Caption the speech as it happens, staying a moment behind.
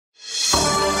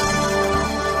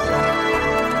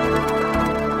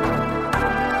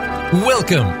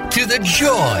Welcome to The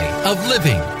Joy of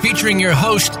Living, featuring your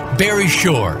host, Barry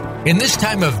Shore. In this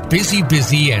time of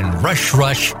busy and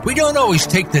rush, we don't always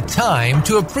take the time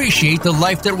to appreciate the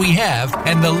life that we have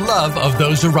and the love of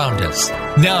those around us.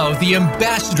 Now, the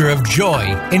ambassador of joy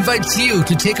invites you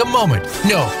to take a moment,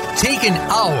 take an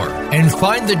hour, and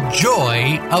find the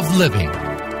joy of living.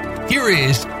 Here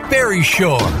is Barry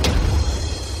Shore.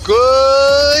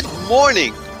 Good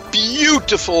morning,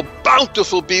 beautiful,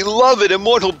 bountiful, beloved,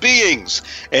 immortal beings,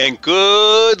 and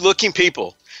good-looking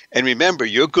people. And remember,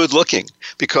 you're good-looking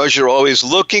because you're always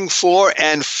looking for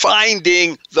and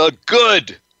finding the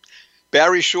good.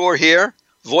 Barry Shore here,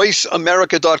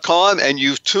 voiceamerica.com, and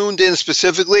you've tuned in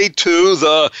specifically to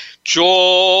the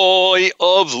joy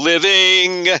of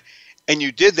living. And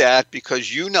you did that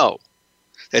because you know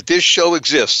that this show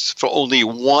exists for only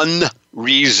one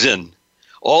reason.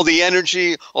 All the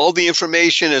energy, all the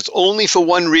information is only for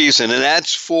one reason, and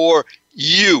that's for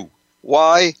you.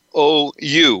 Y-O-U-E-W-E.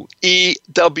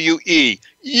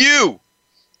 You.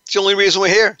 It's the only reason we're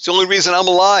here. It's the only reason I'm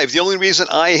alive. The only reason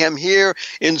I am here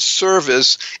in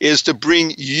service is to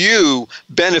bring you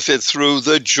benefit through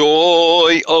the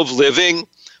joy of living.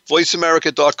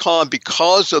 VoiceAmerica.com,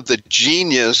 because of the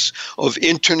genius of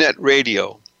internet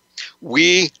radio.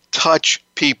 We touch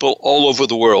people all over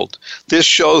the world. This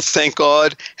show, thank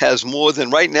God, has more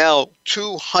than, right now,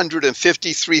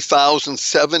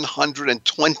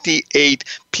 253,728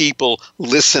 people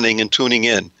listening and tuning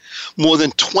in. More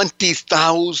than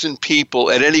 20,000 people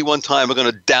at any one time are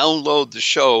going to download the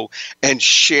show and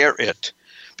share it,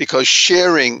 because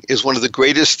sharing is one of the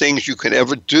greatest things you can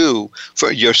ever do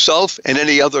for yourself and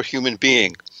any other human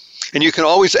being. And you can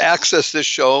always access this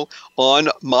show on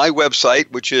my website,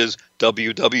 which is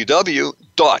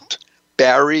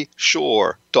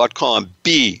www.barryshore.com,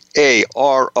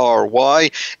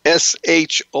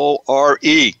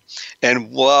 BARRYSHORE.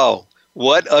 And wow,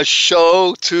 what a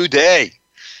show today.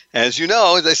 As you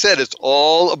know, as I said, it's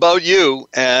all about you,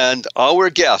 and our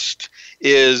guest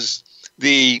is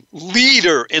the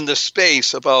leader in the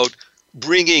space about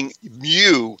bringing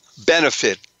you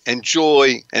benefit and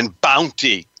joy and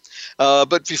bounty.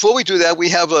 But before we do that, we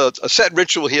have a set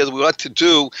ritual here that we like to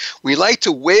do. We like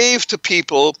to wave to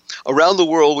people around the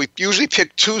world. We usually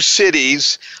pick two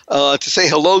cities to say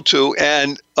hello to,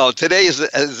 and today is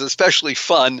especially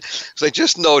fun, because I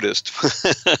just noticed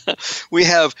we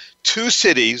have two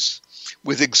cities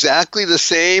with exactly the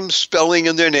same spelling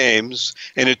in their names,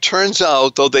 and it turns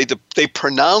out, though they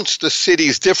pronounce the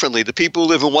cities differently. The people who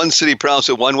live in one city pronounce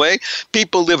it one way,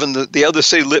 people live in the other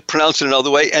city pronounce it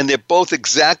another way, and they're both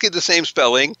exactly the same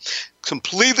spelling,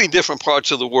 completely different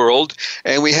parts of the world.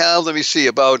 And we have, let me see,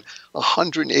 about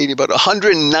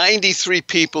 193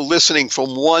 people listening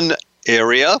from one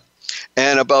area,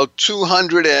 and about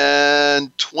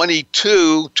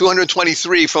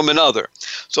 223 from another.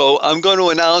 So I'm going to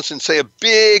announce and say a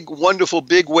big, wonderful,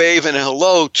 big wave and a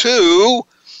hello to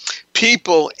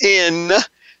people in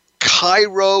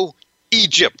Cairo,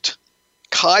 Egypt.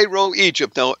 Cairo,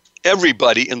 Egypt. Now,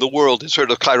 everybody in the world has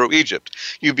heard of Cairo, Egypt.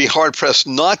 You'd be hard-pressed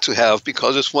not to have,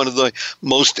 because it's one of the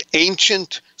most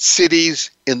ancient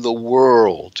cities in the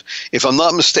world. If I'm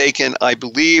not mistaken, I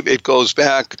believe it goes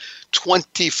back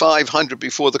 2,500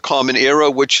 before the Common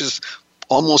Era, which is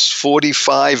almost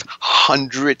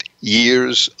 4,500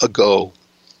 years ago.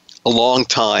 A long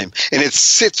time. And it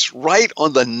sits right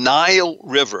on the Nile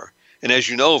River. And as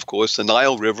you know, of course, the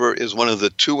Nile River is one of the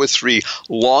 2 or 3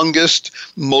 longest,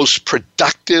 most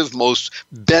productive, most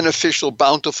beneficial,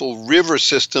 bountiful river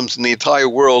systems in the entire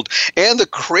world, and the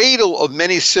cradle of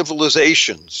many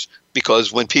civilizations.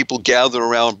 Because when people gather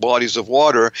around bodies of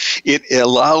water, it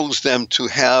allows them to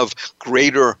have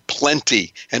greater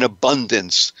plenty and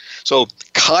abundance. So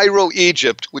Cairo,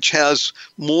 Egypt, which has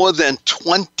more than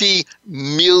 20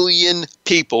 million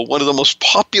people, one of the most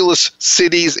populous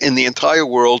cities in the entire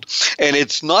world, and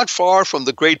it's not far from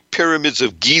the Great Pyramids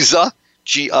of Giza,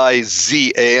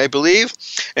 Giza, I believe,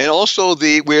 and also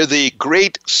where the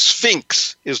Great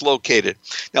Sphinx is located.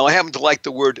 Now, I happen to like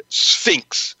the word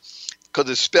Sphinx, because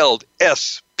it's spelled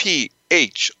S-P-H-I-N-X.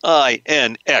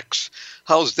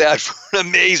 How's that for an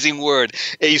amazing word?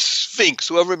 A sphinx.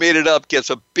 Whoever made it up gets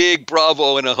a big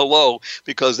bravo and a hello,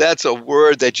 because that's a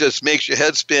word that just makes your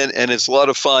head spin, and it's a lot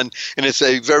of fun, and it's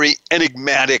a very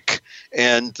enigmatic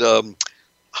and,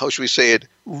 how should we say it,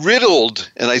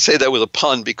 riddled, and I say that with a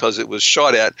pun because it was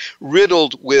shot at,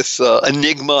 riddled with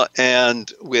enigma and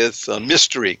with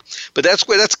mystery. But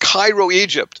that's Cairo,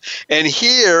 Egypt. And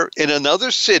here in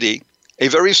another city, a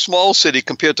very small city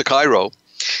compared to Cairo,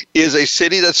 is a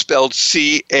city that's spelled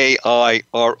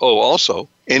C-A-I-R-O also,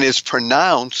 and is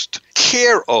pronounced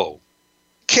Cairo.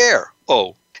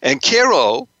 Cairo. And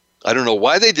Cairo, I don't know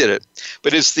why they did it,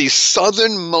 but it's the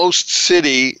southernmost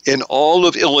city in all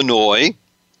of Illinois,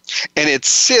 and it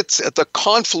sits at the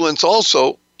confluence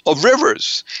also of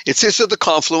rivers. It sits at the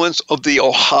confluence of the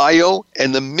Ohio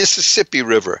and the Mississippi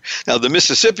River. Now, the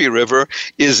Mississippi River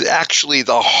is actually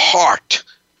the heart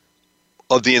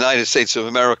of the United States of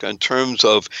America in terms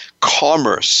of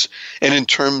commerce and in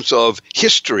terms of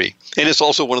history. And it's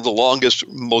also one of the longest,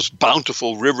 most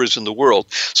bountiful rivers in the world.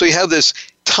 So you have this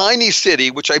tiny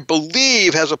city, which I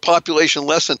believe has a population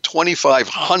less than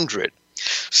 2,500,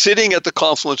 sitting at the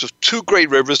confluence of two great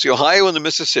rivers, the Ohio and the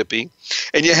Mississippi,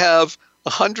 and you have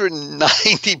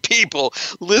 190 people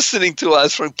listening to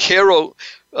us from Cairo,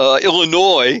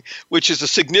 Illinois, which is a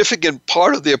significant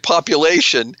part of their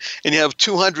population, and you have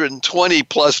 220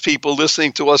 plus people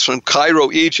listening to us from Cairo,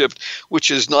 Egypt,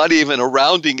 which is not even a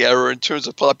rounding error in terms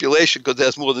of population because it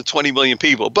has more than 20 million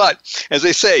people. But as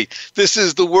they say, this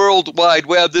is the World Wide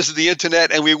Web, this is the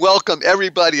internet, and we welcome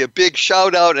everybody. A big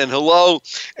shout out and hello,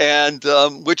 and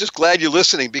we're just glad you're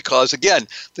listening because, again,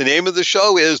 the name of the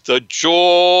show is The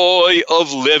Joy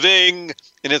of Living,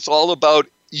 and it's all about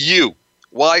you,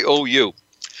 Y-O-U.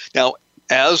 Now,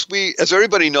 as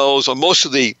everybody knows, or most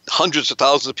of the hundreds of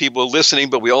thousands of people are listening,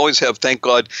 but we always have, thank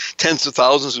God, tens of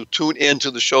thousands who tune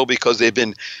into the show because they've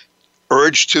been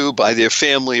urged to by their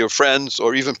family or friends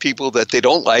or even people that they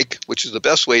don't like, which is the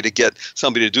best way to get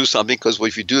somebody to do something, because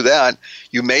if you do that,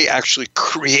 you may actually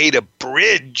create a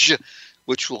bridge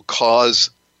which will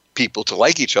cause people to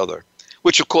like each other,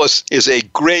 which, of course, is a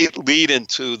great lead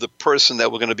into the person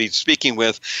that we're going to be speaking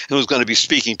with and who's going to be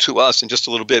speaking to us in just a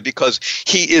little bit, because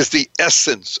he is the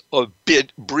essence of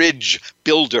bridge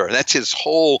builder. That's his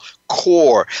whole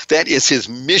core. That is his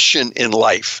mission in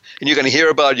life. And you're going to hear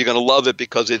about it. You're going to love it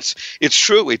because it's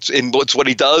true. It's what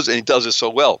he does, and he does it so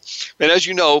well. And as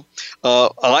you know,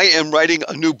 I am writing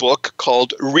a new book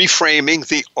called Reframing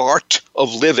the Art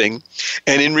of Living.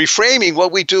 And in reframing,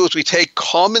 what we do is we take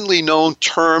commonly known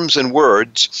terms and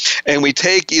words, and we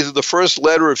take either the first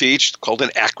letter of each, called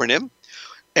an acronym,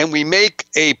 and we make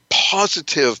a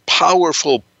positive,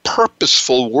 powerful,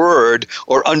 purposeful word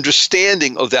or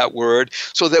understanding of that word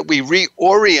so that we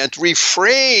reorient,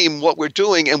 reframe what we're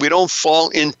doing, and we don't fall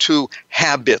into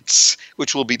habits,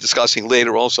 which we'll be discussing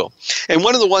later also. And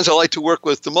one of the ones I like to work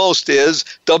with the most is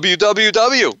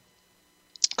WWW,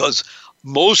 because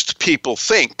most people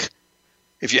think,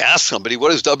 if you ask somebody, what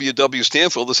does WW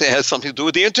stand for? They'll say it has something to do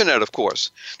with the internet, of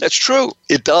course. That's true.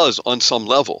 It does on some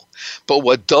level. But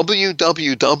what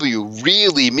WWW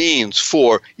really means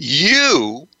for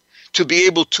you to be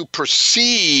able to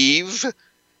perceive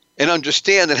and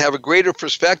understand and have a greater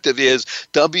perspective is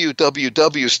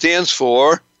WWW stands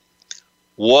for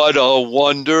What a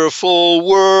Wonderful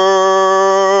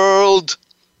World,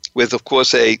 with, of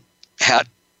course, a hat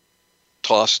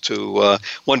tossed to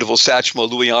wonderful Satchmo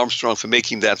Louis Armstrong for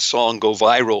making that song go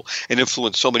viral and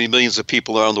influence so many millions of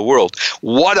people around the world.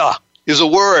 What is a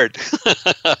word.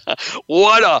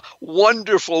 What a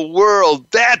wonderful world.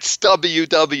 That's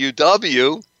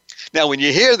WWW. Now, when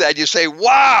you hear that, you say,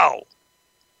 wow.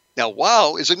 Now,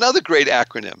 WOW is another great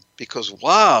acronym because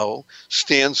WOW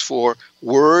stands for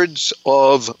Words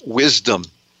of Wisdom.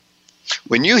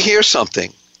 When you hear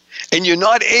something and you're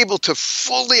not able to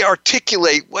fully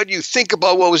articulate what you think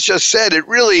about what was just said, it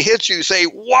really hits you. You say,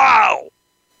 wow,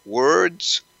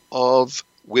 words of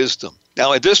wisdom.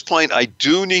 Now, at this point, I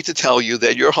do need to tell you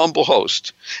that your humble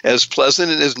host, as pleasant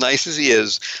and as nice as he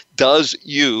is, does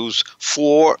use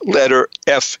four-letter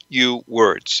FU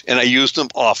words, and I use them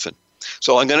often.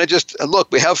 So I'm going to just, look,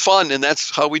 we have fun, and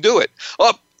that's how we do it.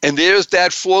 Oh, and there's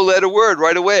that four-letter word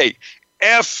right away,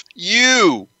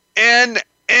 F-U-N-N.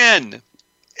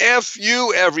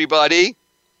 F-U, everybody.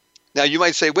 Now, you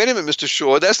might say, wait a minute, Mr.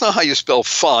 Shore, that's not how you spell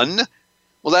fun.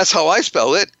 Well, that's how I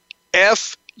spell it,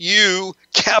 F-U,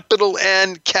 capital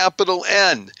N, capital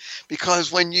N.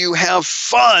 Because when you have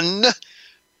fun,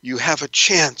 you have a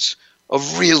chance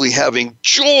of really having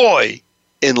joy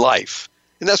in life.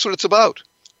 And that's what it's about.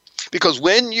 Because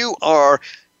when you are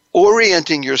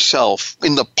orienting yourself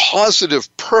in the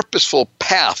positive, purposeful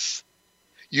path,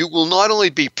 you will not only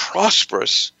be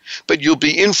prosperous, but you'll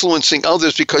be influencing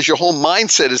others because your whole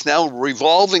mindset is now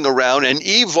revolving around and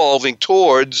evolving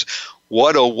towards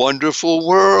what a wonderful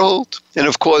world. And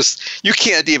of course, you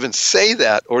can't even say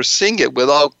that or sing it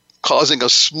without causing a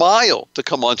smile to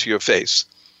come onto your face.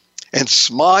 And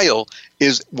SMILE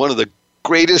is one of the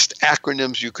greatest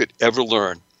acronyms you could ever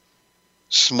learn.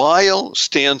 SMILE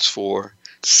stands for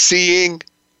Seeing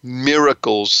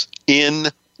Miracles in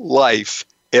Life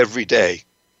Every Day.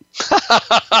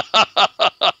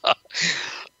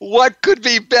 What could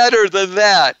be better than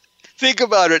that? Think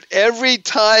about it. Every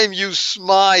time you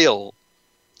smile,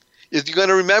 you're going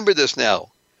to remember this now.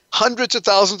 Hundreds of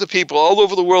thousands of people all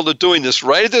over the world are doing this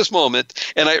right at this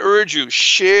moment, and I urge you,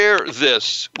 share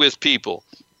this with people.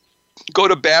 Go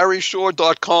to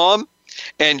barryshore.com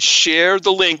and share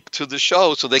the link to the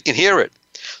show so they can hear it.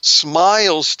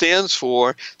 SMILE stands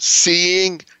for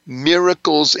Seeing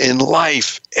Miracles in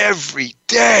Life Every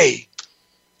Day.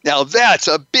 Now that's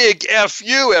a big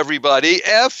F-U, everybody.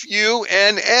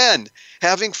 F-U-N-N.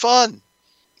 Having fun.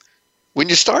 When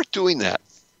you start doing that,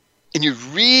 and you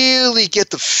really get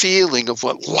the feeling of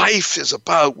what life is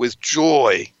about with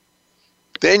joy,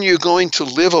 then you're going to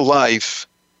live a life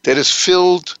that is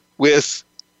filled with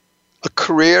a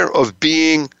career of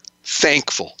being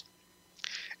thankful.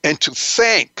 And to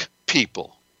thank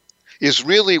people is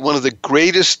really one of the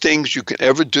greatest things you can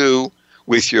ever do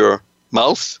with your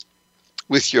mouth,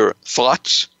 with your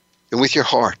thoughts, and with your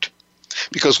heart.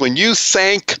 Because when you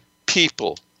thank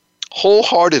people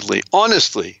wholeheartedly,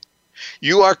 honestly,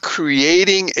 you are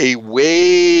creating a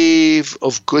wave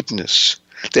of goodness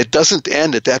that doesn't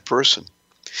end at that person.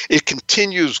 It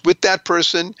continues with that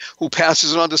person who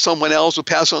passes it on to someone else, who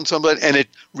passes it on to somebody, and it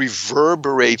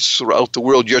reverberates throughout the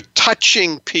world. You're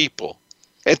touching people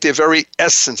at their very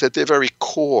essence, at their very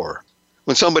core.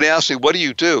 When somebody asks me, what do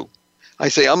you do? I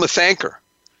say, I'm a thanker.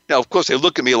 Now, of course, they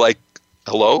look at me like,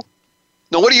 hello?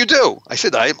 No, what do you do? I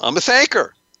said, I'm a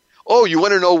thanker. Oh, you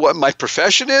want to know what my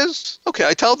profession is? Okay,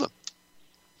 I tell them.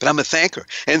 But I'm a thanker.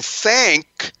 And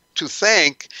to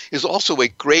thank, is also a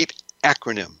great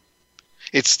acronym.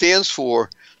 It stands for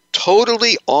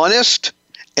totally honest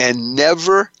and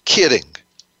never kidding.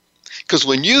 Because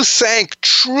when you thank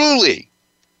truly,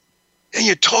 then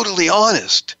you're totally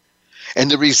honest. And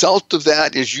the result of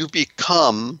that is you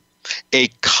become a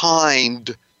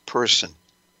kind person.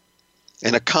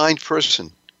 And a kind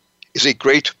person is a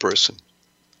great person.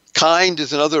 KIND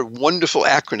is another wonderful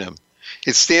acronym.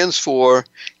 It stands for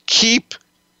Keep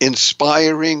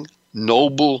Inspiring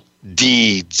Noble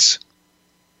Deeds.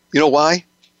 You know why?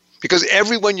 Because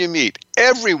everyone you meet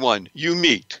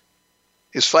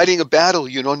is fighting a battle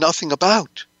you know nothing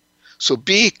about. So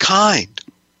be kind,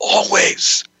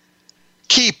 always.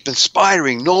 Keep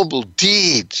inspiring noble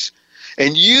deeds.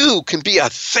 And you can be a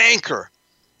thanker.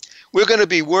 We're going to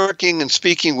be working and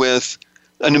speaking with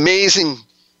an amazing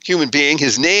human being.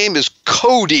 His name is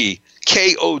Cody,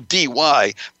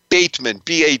 K-O-D-Y, Bateman,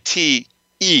 B-A-T-E-M-A-N.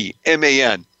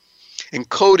 And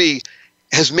Cody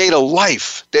has made a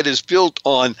life that is built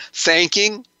on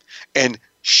thanking and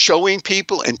showing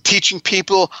people and teaching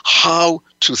people how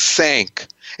to thank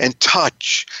and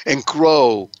touch and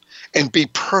grow and be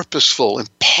purposeful and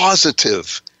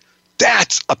positive.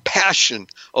 That's a passion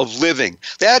of living.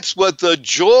 That's what the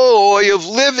joy of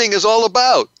living is all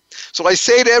about. So I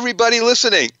say to everybody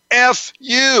listening,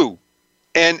 F-U-N-N.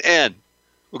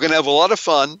 We're going to have a lot of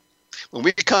fun. When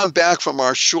we come back from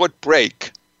our short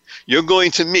break, you're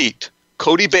going to meet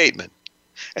Cody Bateman,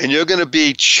 and you're going to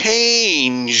be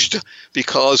changed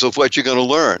because of what you're going to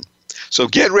learn. So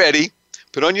get ready,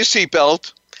 put on your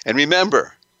seatbelt, and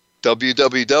remember,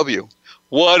 www.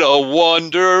 What a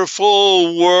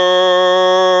wonderful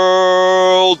world.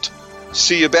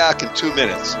 See you back in 2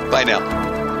 minutes. Bye now.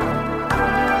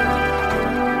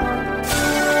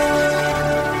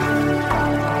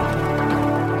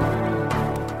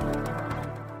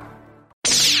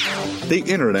 The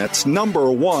Internet's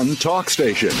 #1 talk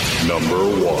station.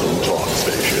 #1 talk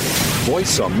station.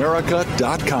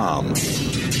 VoiceAmerica.com.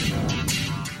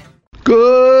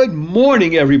 Good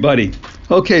morning, everybody.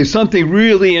 Okay, something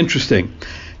really interesting.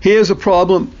 Here's a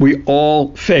problem we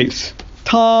all face.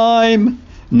 Time,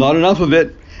 not enough of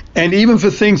it, and even for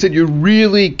things that you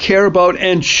really care about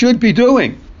and should be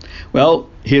doing. Well,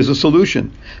 here's a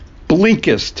solution.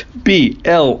 Blinkist,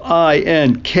 B-L-I-N-K-I-S-T,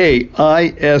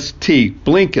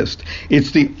 Blinkist.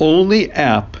 It's the only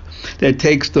app that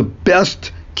takes the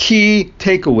best key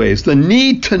takeaways, the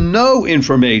need-to-know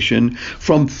information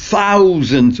from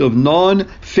thousands of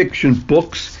non-fiction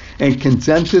books and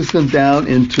condenses them down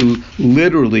into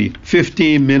literally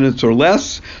 15 minutes or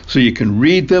less so you can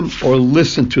read them or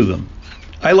listen to them.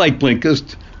 I like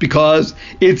Blinkist because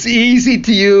it's easy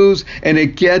to use and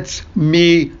it gets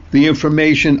me the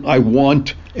information I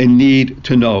want and need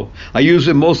to know. I use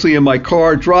it mostly in my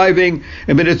car driving.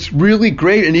 I mean, it's really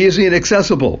great and easy and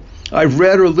accessible. I've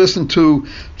read or listened to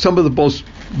some of the most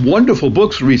wonderful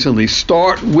books recently.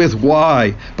 Start With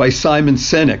Why by Simon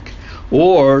Sinek,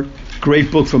 or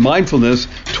great book for mindfulness,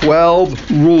 12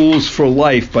 Rules for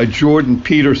Life by Jordan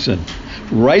Peterson.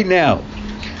 Right now,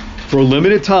 for a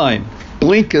limited time,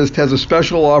 Blinkist has a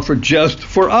special offer just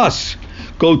for us.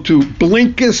 Go to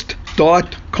Blinkist.com/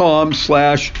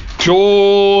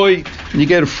 joy, and you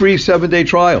get a free 7-day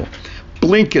trial.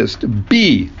 Blinkist,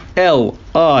 BLINKIST,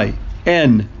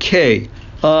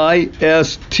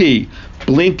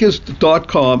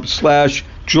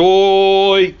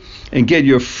 Blinkist.com/joy, and get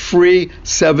your free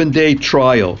 7-day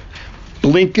trial.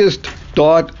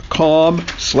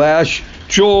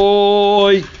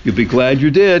 Blinkist.com/joy. You'll be glad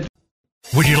you did.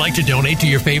 Would you like to donate to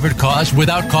your favorite cause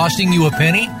without costing you a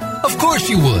penny? Of course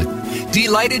you would.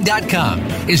 Delighted.com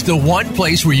is the one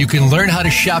place where you can learn how to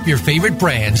shop your favorite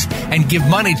brands and give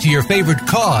money to your favorite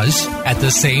cause at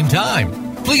the same time.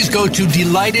 Please go to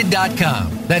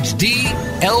Delighted.com. That's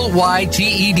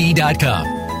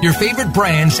DLYTED.com. Your favorite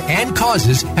brands and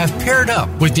causes have paired up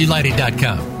with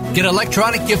Delighted.com. Get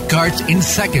electronic gift cards in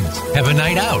seconds. Have a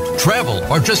night out, travel,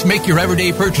 or just make your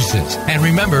everyday purchases. And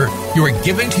remember, you are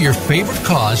giving to your favorite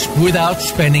cause without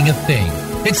spending a thing.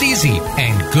 It's easy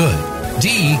and good.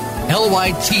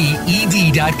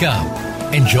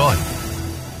 DLYTED.com. Enjoy.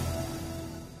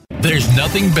 There's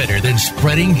nothing better than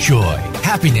spreading joy,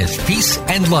 happiness, peace,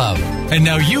 and love. And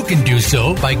now you can do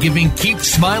so by giving Keep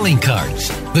Smiling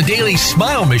cards. The Daily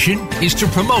Smile mission is to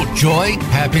promote joy,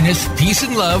 happiness, peace,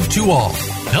 and love to all.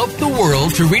 Help the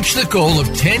world to reach the goal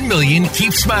of 10 million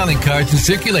Keep Smiling cards in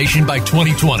circulation by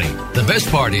 2020. The best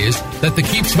part is that the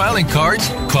Keep Smiling cards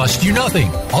cost you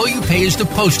nothing. All you pay is the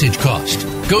postage cost.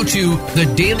 Go to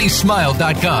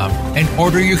thedailysmile.com and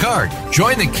order your card.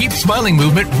 Join the Keep Smiling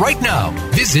movement right now.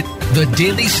 Visit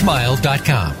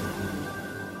thedailysmile.com.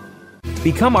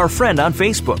 Become our friend on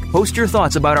Facebook. Post your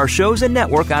thoughts about our shows and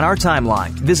network on our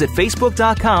timeline. Visit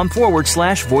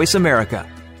facebook.com/Voice America.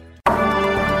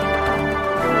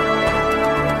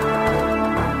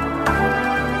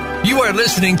 You are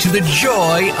listening to The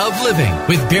Joy of Living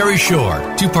with Barry Shore.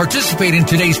 To participate in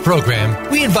today's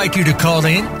program, we invite you to call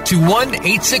in to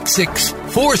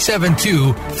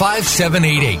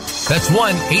 1-866-472-5788. That's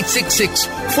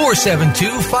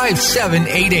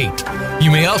 1-866-472-5788.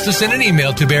 You may also send an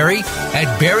email to Barry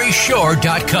at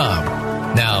barryshore.com.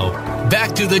 Now,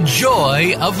 back to The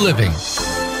Joy of Living.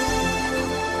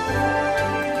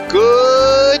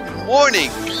 Good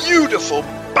morning, beautiful,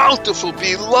 bountiful,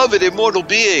 beloved, immortal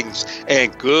beings,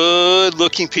 and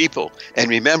good-looking people. And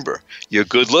remember, you're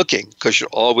good-looking because you're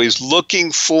always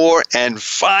looking for and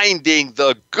finding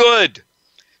the good.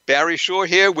 Barry Shore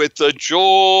here with The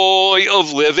Joy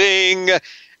of Living.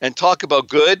 And talk about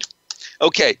good.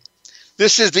 Okay,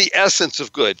 this is the essence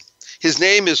of good. His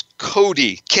name is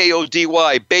Cody,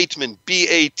 K-O-D-Y, Bateman,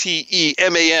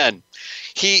 B-A-T-E-M-A-N.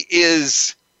 He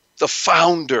is the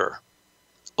founder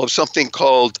of something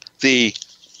called the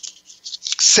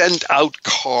Send Out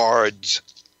Cards.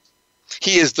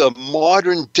 He is the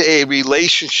modern day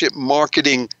relationship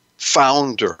marketing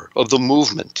founder of the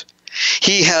movement.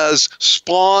 He has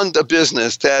spawned a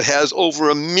business that has over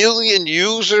 1 million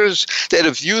users that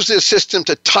have used this system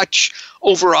to touch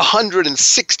over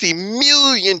 160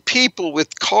 million people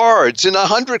with cards in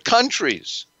 100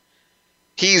 countries.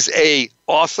 He's an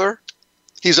author.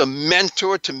 He's a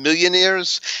mentor to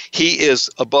millionaires. He is,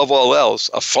 above all else,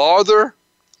 a father,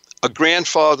 a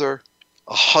grandfather,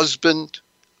 a husband,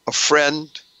 a friend,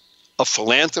 a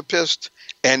philanthropist,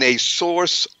 and a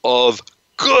source of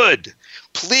good.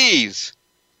 Please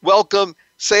welcome,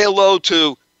 say hello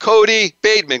to Cody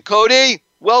Bateman. Cody,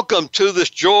 welcome to the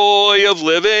Joy of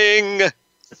Living.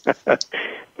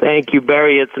 Thank you,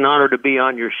 Barry. It's an honor to be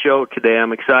on your show today.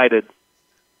 I'm excited.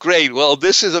 Great. Well,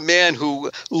 this is a man who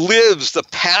lives the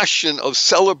passion of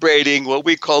celebrating what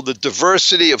we call the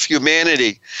diversity of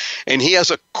humanity. And he has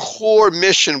a core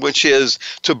mission, which is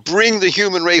to bring the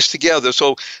human race together.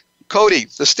 So, Cody,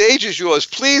 the stage is yours.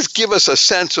 Please give us a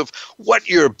sense of what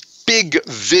your big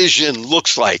vision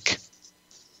looks like.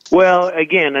 Well,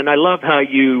 again, and I love how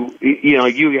you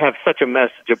have such a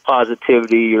message of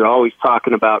positivity. You're always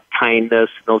talking about kindness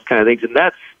and those kind of things. And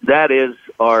that is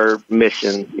our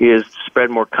mission, is to spread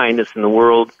more kindness in the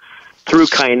world. Through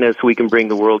kindness, we can bring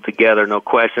the world together, no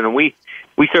question. And we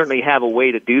certainly have a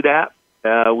way to do that.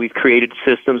 We've created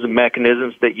systems and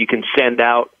mechanisms that you can send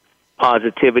out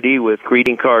positivity with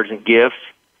greeting cards and gifts.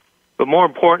 But more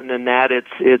important than that,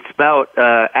 it's about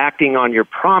acting on your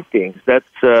promptings. That's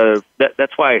why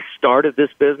I started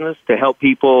this business, to help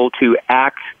people to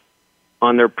act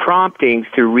on their promptings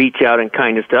to reach out in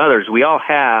kindness to others. We all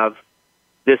have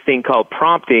this thing called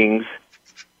promptings.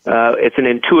 It's an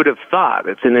intuitive thought.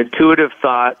 It's an intuitive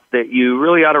thought that you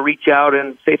really ought to reach out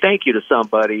and say thank you to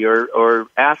somebody, or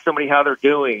ask somebody how they're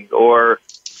doing, or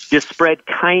just spread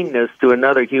kindness to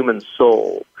another human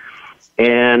soul.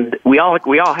 And we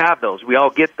all have those. We all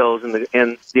get those.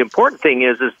 And the important thing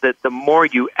is that the more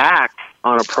you act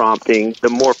on a prompting, the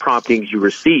more promptings you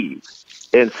receive.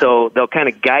 And so they'll kind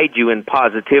of guide you in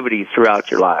positivity throughout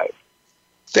your life.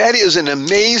 That is an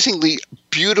amazingly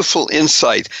beautiful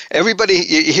insight. Everybody,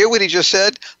 you hear what he just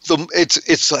said?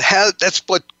 That's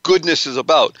what goodness is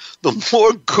about. The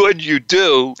more good you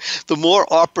do, the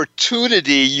more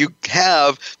opportunity you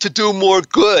have to do more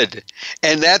good.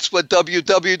 And that's what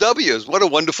WWW is. What a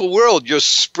wonderful world. You're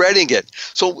spreading it.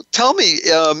 So tell me,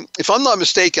 if I'm not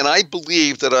mistaken, I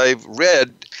believe that I've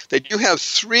read that you have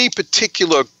 3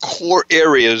 particular core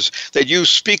areas that you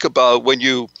speak about when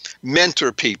you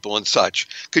mentor people and such.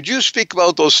 Could you speak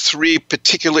about those 3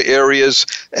 particular areas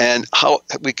and how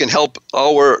we can help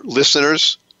our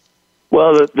listeners?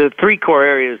 Well, the 3 core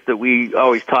areas that we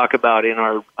always talk about in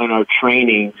our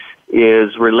trainings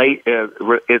is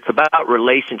it's about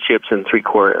relationships in 3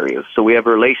 core areas. So we have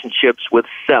relationships with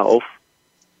self,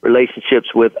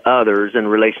 relationships with others, and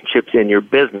relationships in your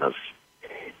business.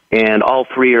 And all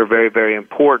 3 are very, very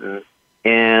important.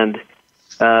 And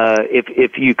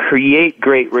if you create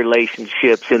great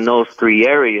relationships in those 3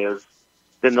 areas,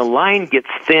 then the line gets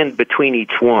thinned between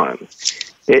each one.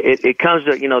 It comes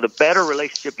to, the better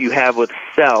relationship you have with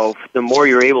self, the more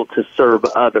you're able to serve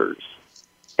others.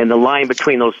 And the line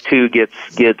between those 2 gets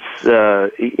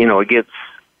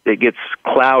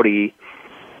cloudy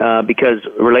because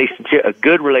a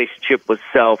good relationship with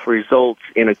self results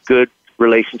in a good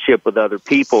relationship with other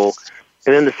people.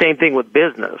 And then the same thing with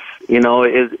business.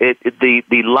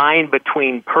 The line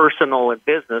between personal and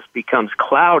business becomes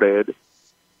clouded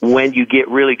when you get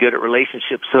really good at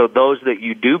relationships. So those that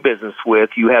you do business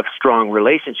with, you have strong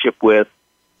relationship with.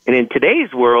 And in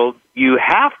today's world, you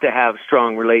have to have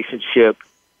strong relationship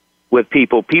with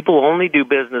people. People only do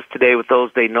business today with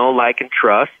those they know, like, and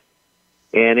trust.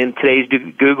 And in today's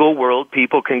Google world,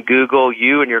 people can Google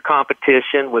you and your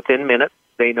competition within minutes.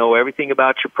 They know everything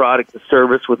about your product and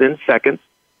service within seconds.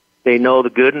 They know the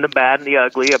good and the bad and the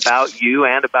ugly about you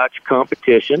and about your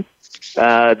competition.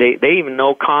 They even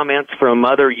know comments from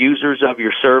other users of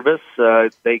your service.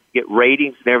 They get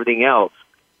ratings and everything else.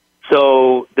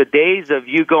 So the days of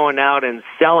you going out and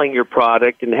selling your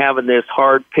product and having this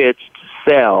hard-pitched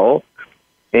sell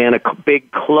and a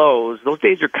big close, those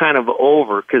days are kind of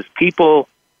over because people,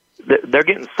 they're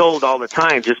getting sold all the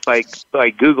time just by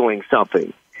Googling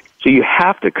something. So you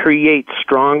have to create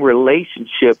strong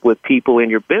relationship with people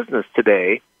in your business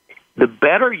today. The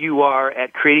better you are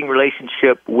at creating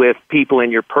relationship with people in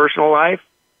your personal life,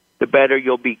 the better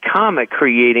you'll become at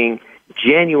creating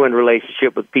genuine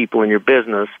relationship with people in your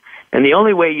business. And the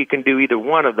only way you can do either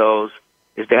one of those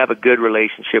is to have a good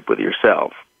relationship with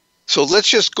yourself. So let's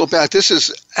just go back. This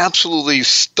is absolutely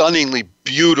stunningly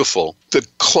beautiful. The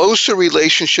closer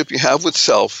relationship you have with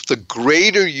self, the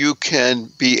greater you can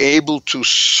be able to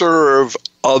serve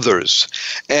others.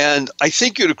 And I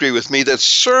think you'd agree with me that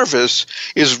service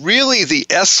is really the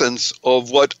essence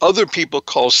of what other people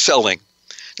call selling.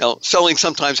 Now, selling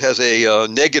sometimes has a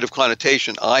negative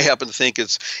connotation. I happen to think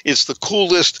it's the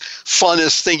coolest,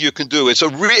 funnest thing you can do. It's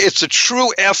a true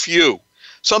FU.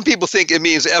 Some people think it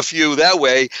means FU that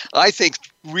way. I think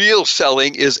real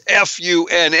selling is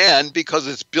FUNN because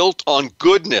it's built on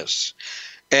goodness.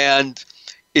 And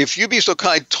if you be so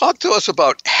kind, talk to us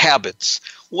about habits.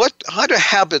 How do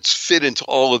habits fit into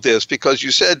all of this? Because you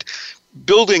said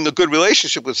building a good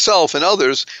relationship with self and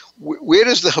others, where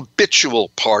does the habitual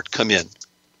part come in?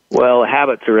 Well,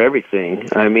 habits are everything.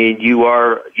 I mean, you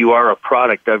are a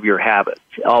product of your habits.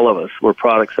 All of us, we're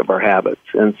products of our habits.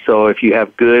 And so if you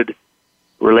have good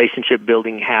relationship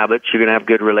building habits, you're going to have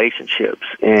good relationships.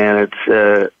 And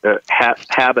it's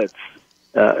habits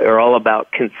are all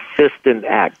about consistent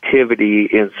activity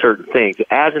in certain things.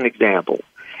 As an example,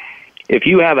 if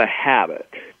you have a habit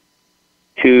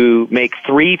to make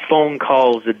 3 phone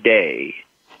calls a day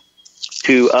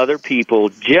to other people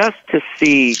just to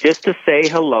say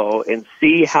hello and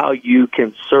see how you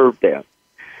can serve them,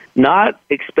 not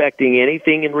expecting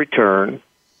anything in return,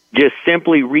 just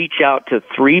simply reach out to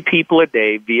 3 people a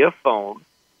day via phone,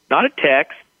 not a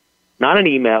text, not an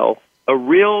email, a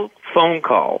real phone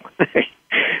call.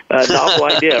 Novel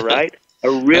idea, right? A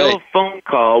real phone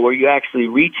call where you actually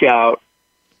reach out,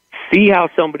 see how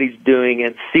somebody's doing,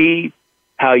 and see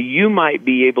how you might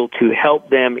be able to help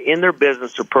them in their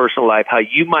business or personal life, how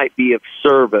you might be of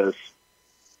service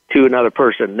to another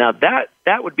person. Now, that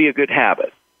would be a good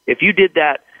habit. If you did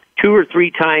that 2 or 3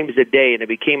 times a day and it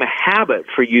became a habit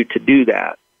for you to do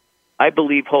that, I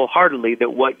believe wholeheartedly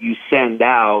that what you send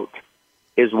out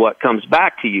is what comes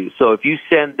back to you. So if you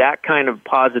send that kind of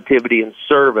positivity and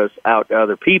service out to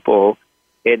other people,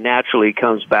 it naturally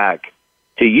comes back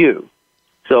to you.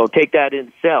 So take that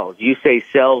in sales. You say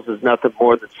sales is nothing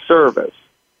more than service.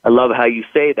 I love how you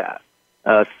say that.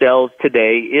 sales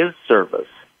today is service.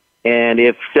 And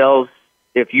if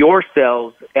your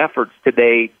sales efforts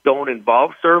today don't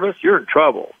involve service, you're in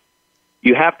trouble.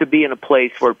 You have to be in a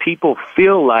place where people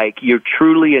feel like you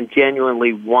truly and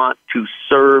genuinely want to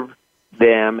serve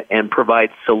them and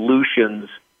provide solutions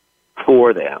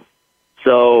for them.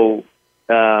 So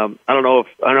I don't know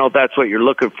if that's what you're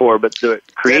looking for, but to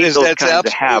create those kinds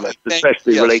of habits,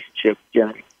 especially relationships,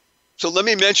 Jenny. So let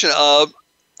me mention.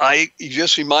 You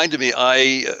just reminded me.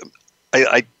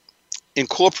 I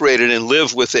incorporated and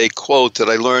live with a quote that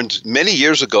I learned many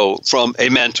years ago from a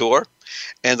mentor,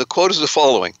 and the quote is the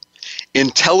following: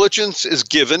 "Intelligence is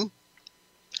given,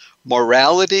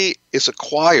 morality is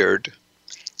acquired,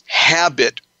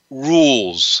 habit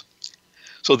rules."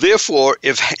 So therefore,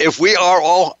 if we are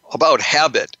all about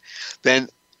habit, then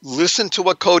listen to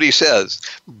what Cody says.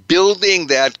 Building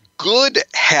that good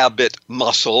habit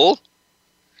muscle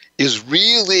is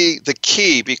really the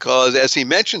key, because as he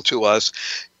mentioned to us,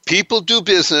 people do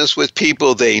business with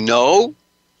people they know,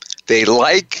 they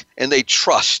like, and they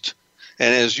trust.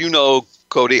 And as you know,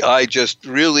 Cody, I just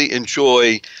really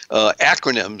enjoy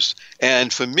acronyms.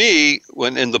 And for me,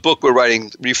 when in the book we're writing,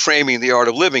 Reframing the Art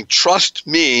of Living, trust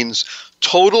means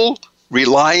total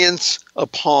reliance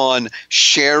upon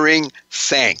sharing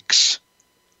thanks.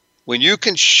 When you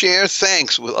can share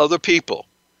thanks with other people,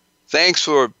 thanks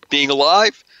for being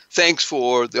alive, thanks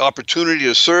for the opportunity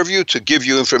to serve you, to give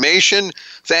you information,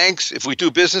 thanks if we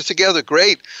do business together,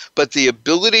 great. But the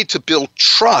ability to build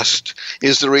trust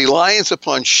is the reliance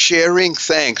upon sharing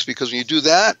thanks, because when you do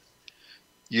that,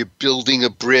 you're building a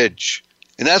bridge.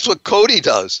 And that's what Cody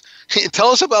does. Tell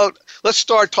us about, let's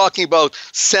start talking about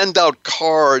send out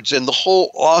cards and the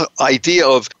whole idea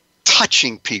of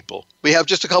touching people. We have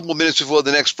just a couple of minutes before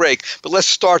the next break, but let's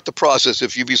start the process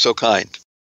if you'd be so kind.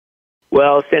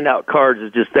 Well, send out cards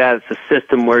is just that. It's a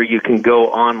system where you can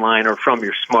go online or from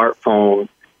your smartphone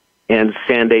and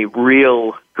send a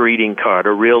real greeting card,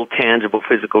 a real tangible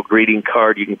physical greeting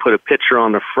card. You can put a picture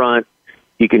on the front.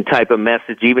 You can type a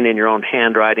message, even in your own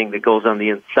handwriting, that goes on the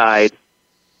inside.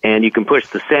 And you can push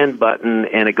the send button,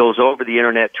 and it goes over the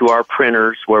internet to our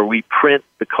printers, where we print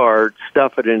the card,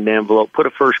 stuff it in an envelope, put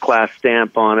a first-class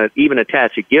stamp on it, even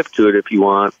attach a gift to it if you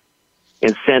want,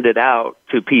 and send it out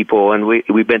to people. And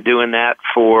we've been doing that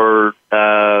for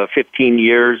 15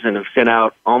 years and have sent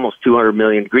out almost 200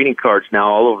 million greeting cards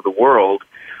now all over the world.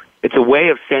 It's a way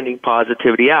of sending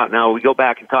positivity out. Now, we go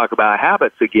back and talk about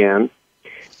habits again.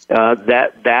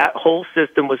 That whole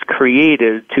system was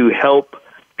created to help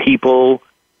people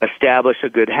establish a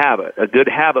good habit. A good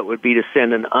habit would be to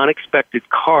send an unexpected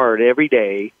card every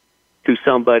day to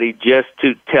somebody just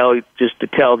to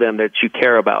tell them that you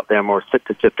care about them, or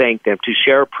to thank them, to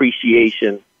share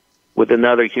appreciation with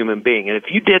another human being. And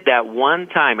if you did that one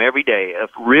time every day, a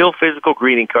real physical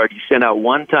greeting card you send out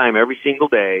one time every single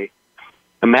day,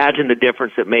 imagine the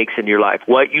difference it makes in your life.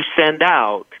 What you send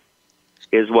out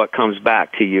is what comes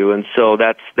back to you. And so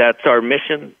that's our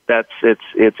mission.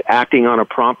 It's acting on a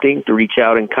prompting to reach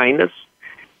out in kindness,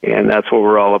 and that's what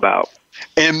we're all about.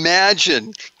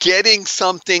 Imagine getting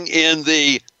something in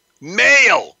the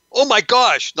mail. Oh my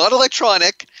gosh, not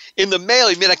electronic, in the mail.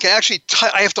 I mean, I can actually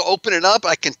I have to open it up,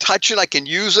 I can touch it, I can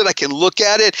use it, I can look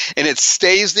at it, and it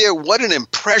stays there. What an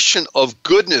impression of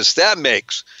goodness that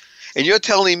makes. And you're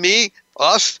telling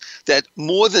us, that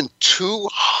more than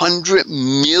 200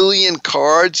 million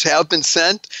cards have been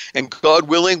sent, and God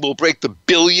willing, we'll break the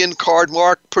billion card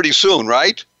mark pretty soon,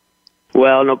 right?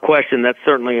 Well, no question. That's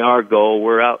certainly our goal.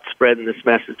 We're out spreading this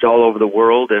message all over the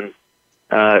world, and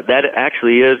that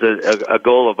actually is a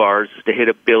goal of ours, is to hit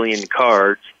 1 billion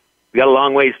cards. We got a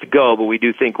long ways to go, but we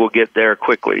do think we'll get there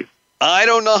quickly. I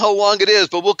don't know how long it is,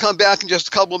 but we'll come back in just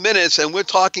a couple of minutes, and we're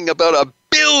talking about 1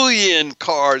 billion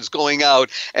cards going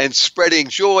out and spreading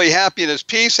joy, happiness,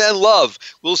 peace, and love.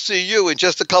 We'll see you in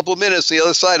just a couple of minutes on the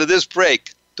other side of this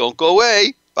break. Don't go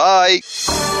away. Bye.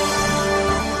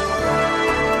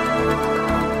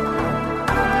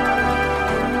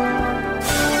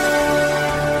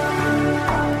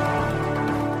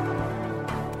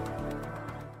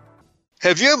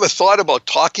 Have you ever thought about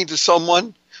talking to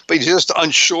someone, but you're just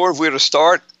unsure of where to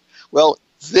start? Well,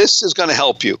 this is going to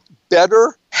help you.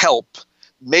 BetterHelp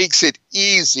makes it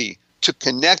easy to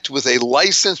connect with a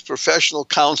licensed professional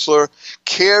counselor,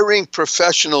 caring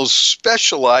professionals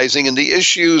specializing in the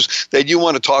issues that you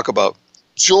want to talk about.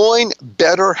 Join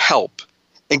BetterHelp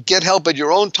and get help at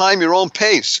your own time, your own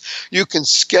pace. You can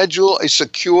schedule a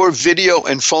secure video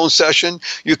and phone session.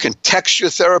 You can text your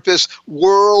therapist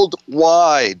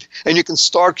worldwide, and you can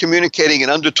start communicating in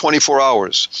under 24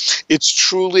 hours. It's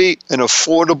truly an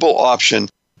affordable option.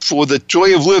 For the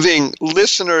Joy of Living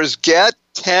listeners, get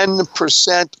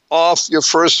 10% off your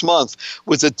first month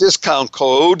with the discount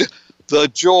code, The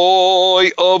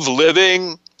Joy of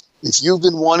Living. If you've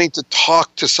been wanting to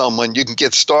talk to someone, you can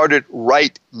get started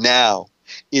right now.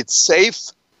 It's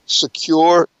safe,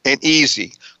 secure, and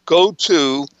easy. Go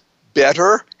to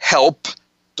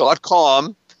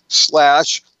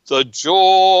betterhelp.com/The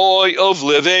Joy of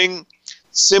Living.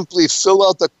 Simply fill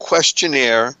out the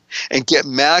questionnaire and get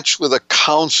matched with a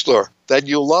counselor that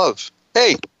you love.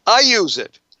 Hey, I use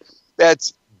it.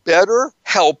 That's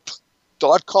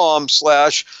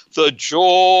betterhelp.com/The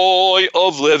Joy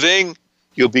of Living.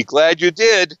 You'll be glad you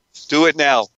did. Do it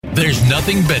now. There's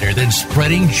nothing better than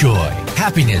spreading joy,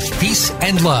 happiness, peace,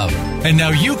 and love. And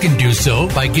now you can do so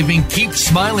by giving Keep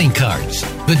Smiling cards.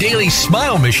 The Daily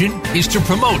Smile mission is to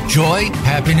promote joy,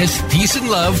 happiness, peace, and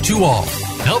love to all.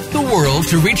 Help the world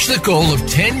to reach the goal of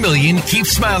 10 million Keep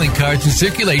Smiling cards in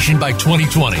circulation by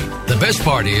 2020. The best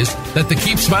part is that the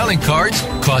Keep Smiling cards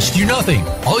cost you nothing.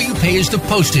 All you pay is the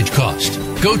postage cost.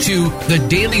 Go to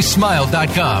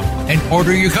thedailysmile.com and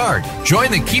order your card. Join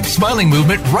the Keep Smiling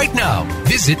movement right now.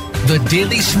 Visit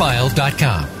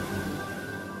thedailysmile.com.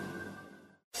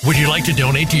 Would you like to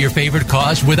donate to your favorite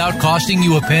cause without costing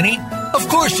you a penny? Of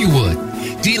course you would.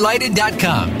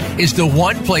 Delighted.com is the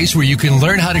one place where you can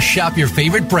learn how to shop your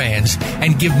favorite brands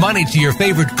and give money to your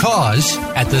favorite cause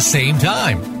at the same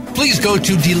time. Please go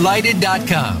to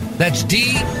Delighted.com. That's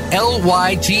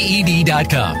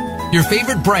DLYTED.com. Your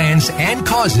favorite brands and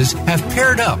causes have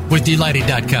paired up with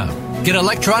Delighted.com. Get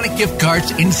electronic gift cards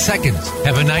in seconds.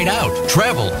 Have a night out,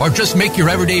 travel, or just make your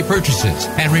everyday purchases.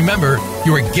 And remember,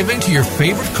 you are giving to your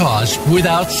favorite cause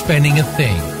without spending a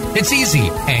thing. It's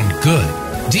easy and good.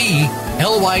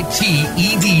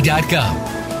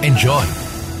 DLYTED.com. Enjoy.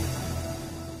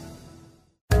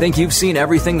 Think you've seen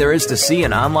everything there is to see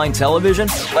in online television?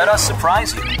 Let us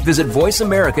surprise you. Visit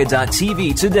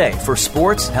voiceamerica.tv today for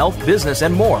sports, health, business,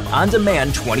 and more on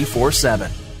demand 24/7.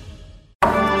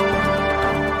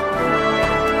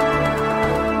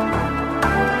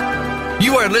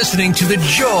 You are listening to The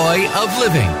Joy of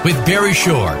Living with Barry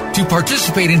Shore. To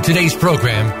participate in today's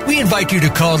program, we invite you to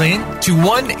call in to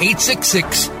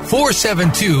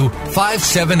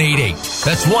 1-866-472-5788.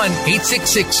 That's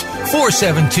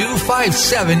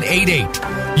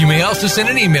 1-866-472-5788. You may also send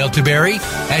an email to Barry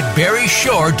at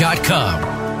barryshore.com.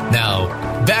 Now,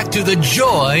 back to The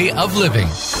Joy of Living.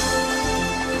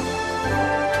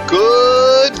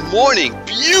 Good morning,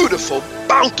 beautiful,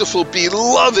 bountiful,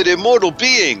 beloved, immortal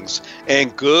beings,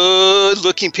 and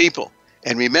good-looking people.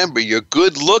 And remember, you're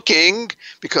good-looking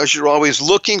because you're always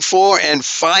looking for and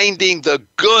finding the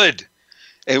good.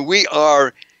 And we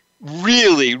are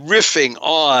really riffing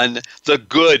on the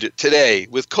good today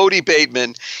with Cody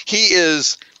Bateman. He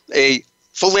is a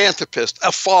philanthropist,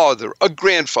 a father, a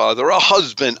grandfather, a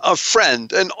husband, a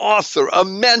friend, an author, a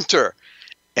mentor,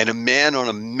 and a man on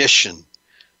a mission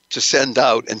to send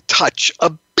out and touch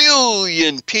 1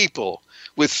 billion people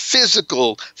with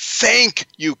physical thank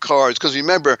you cards. Because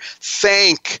remember,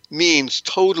 thank means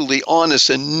totally honest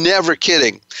and never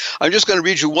kidding. I'm just going to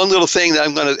read you one little thing that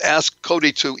I'm going to ask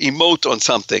Cody to emote on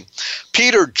something.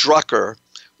 Peter Drucker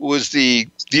was the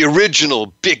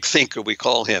original big thinker, we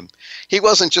call him. He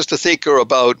wasn't just a thinker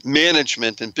about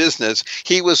management and business.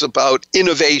 He was about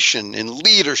innovation and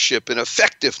leadership and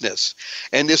effectiveness.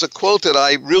 And there's a quote that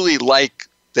I really like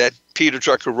that Peter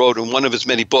Drucker wrote in one of his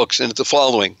many books, and it's the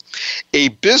following. A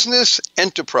business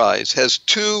enterprise has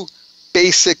 2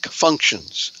 basic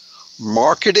functions,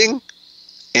 marketing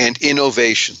and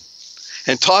innovation.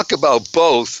 And talk about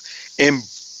both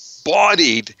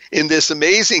embodied in this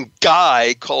amazing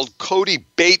guy called Cody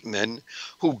Bateman,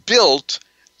 who built,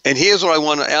 and here's what I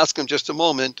want to ask him just a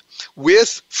moment,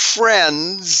 with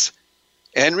friends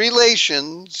and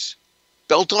relations,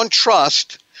 built on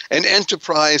trust, an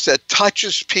enterprise that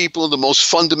touches people in the most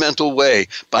fundamental way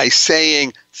by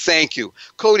saying thank you.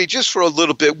 Cody, just for a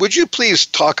little bit, would you please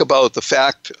talk about the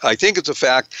fact, I think it's a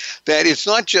fact, that it's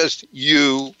not just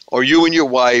you or you and your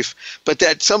wife, but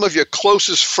that some of your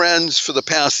closest friends for the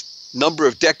past number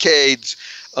of decades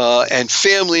and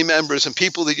family members and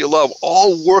people that you love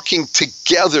all working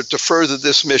together to further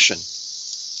this mission?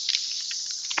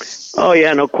 Oh,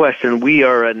 yeah, no question. We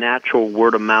are a natural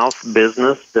word-of-mouth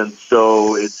business, and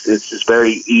so it's just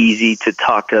very easy to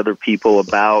talk to other people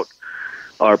about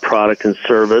our product and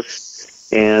service.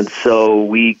 And so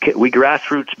we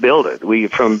grassroots build it. We,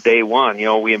 from day one,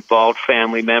 we involved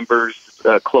family members,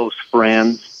 close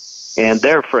friends, and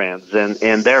their friends,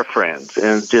 and their friends.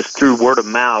 And just through word of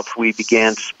mouth, we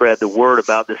began to spread the word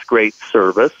about this great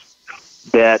service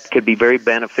that could be very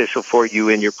beneficial for you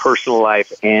in your personal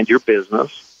life and your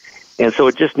business. And so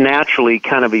it just naturally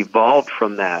kind of evolved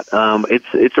from that.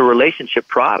 It's a relationship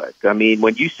product. I mean,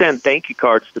 when you send thank you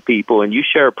cards to people and you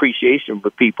share appreciation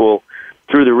with people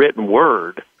through the written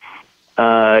word,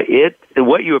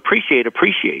 what you appreciate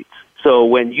appreciates. So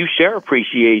when you share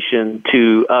appreciation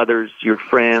to others, your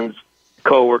friends,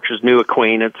 coworkers, new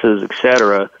acquaintances,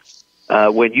 etc.,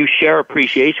 when you share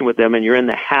appreciation with them and you're in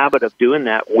the habit of doing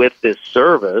that with this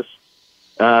service,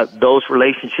 those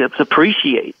relationships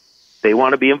appreciate. They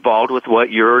want to be involved with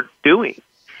what you're doing.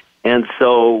 And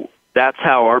so that's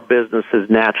how our business has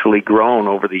naturally grown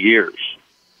over the years.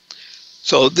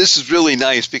 So this is really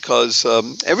nice because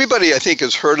everybody, I think,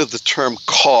 has heard of the term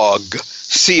COG,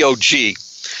 C-O-G.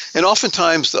 And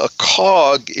oftentimes a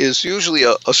cog is usually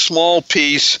a small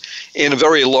piece in a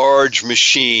very large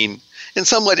machine and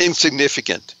somewhat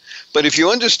insignificant. But if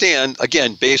you understand,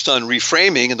 again, based on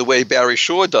reframing and the way Barry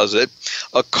Shore does it,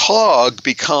 a cog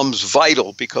becomes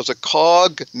vital because a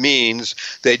cog means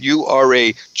that you are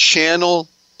a channel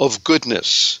of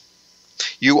goodness.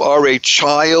 You are a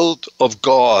child of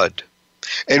God.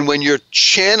 And when you're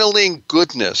channeling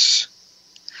goodness,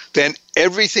 then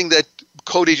everything that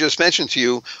Cody just mentioned to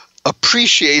you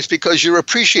appreciates because you're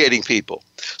appreciating people.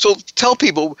 So tell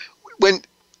people, when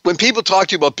people talk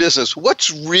to you about business, what's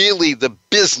really the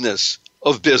business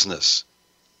of business?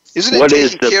 Isn't it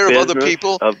taking care of other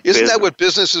people? Isn't that what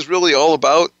business is really all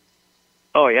about?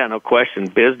 Oh, yeah, no question.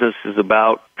 Business is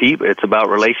about people. It's about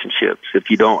relationships. If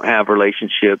you don't have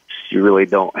relationships, you really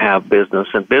don't have business.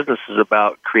 And business is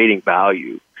about creating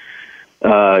value.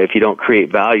 If you don't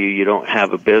create value, you don't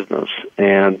have a business.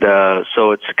 And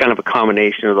so it's kind of a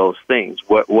combination of those things.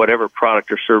 Whatever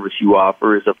product or service you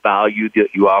offer is a value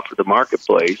that you offer the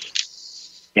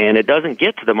marketplace. And it doesn't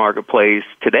get to the marketplace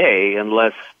today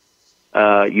unless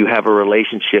you have a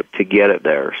relationship to get it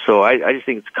there. So I just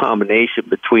think it's a combination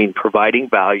between providing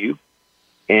value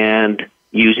and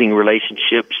using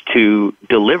relationships to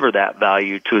deliver that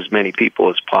value to as many people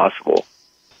as possible.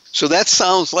 So that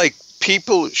sounds like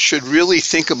people should really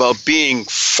think about being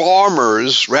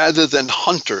farmers rather than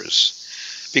hunters,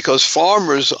 because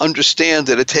farmers understand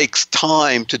that it takes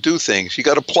time to do things. You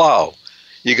got to plow,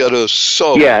 you got to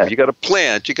sow, you got to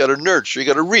plant, you got to nurture, you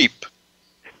got to reap.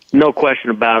 No question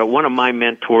about it. One of my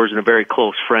mentors and a very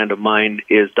close friend of mine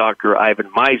is Dr. Ivan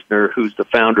Meisner, who's the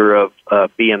founder of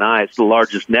BNI. It's the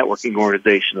largest networking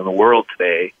organization in the world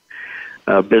today,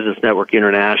 Business Network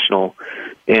International.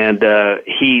 And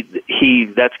he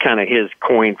that's kind of his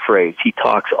coin phrase. He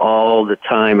talks all the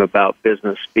time about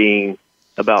business being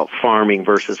about farming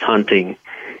versus hunting.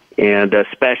 And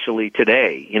especially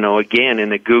today, again, in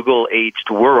the Google-aged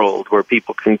world where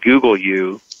people can Google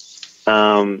you,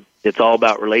 it's all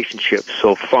about relationships.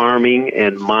 So farming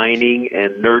and mining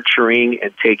and nurturing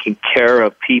and taking care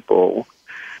of people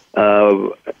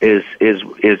is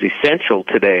essential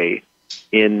today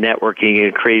in networking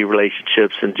and creating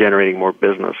relationships and generating more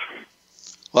business.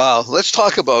 Wow, let's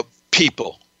talk about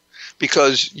people,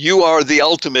 because you are the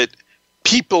ultimate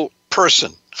people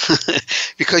person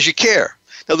because you care.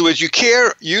 In other words, you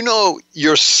care, you know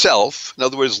yourself, in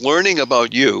other words, learning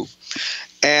about you.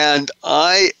 And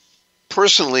I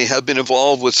personally have been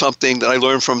involved with something that I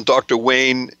learned from Dr.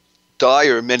 Wayne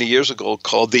Dyer many years ago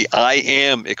called the I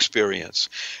Am experience.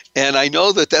 And I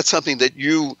know that that's something that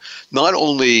you not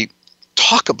only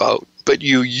talk about, but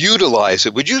you utilize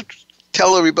it. Would you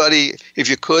tell everybody, if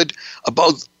you could,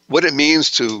 about what it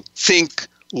means to think,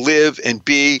 live, and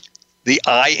be the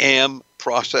I Am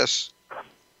process?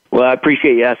 Well, I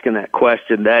appreciate you asking that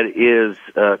question. That is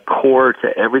core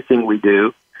to everything we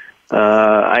do.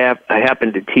 I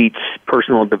happen to teach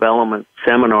personal development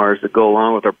seminars that go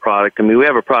along with our product. I mean, we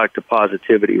have a product of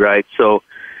positivity, right? So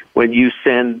when you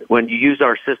use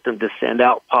our system to send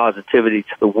out positivity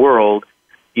to the world,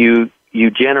 you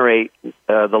generate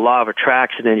the law of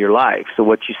attraction in your life. So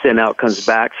what you send out comes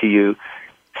back to you.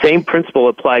 Same principle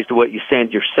applies to what you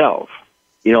send yourself.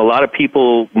 A lot of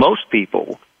people, most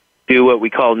people, do what we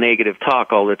call negative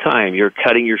talk all the time. You're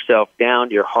cutting yourself down.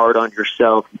 You're hard on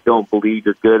yourself. You don't believe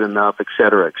you're good enough, et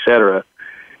cetera, et cetera.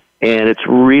 And it's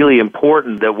really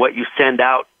important that what you send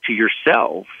out to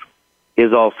yourself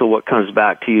is also what comes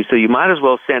back to you. So you might as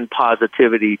well send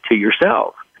positivity to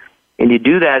yourself. And you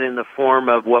do that in the form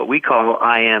of what we call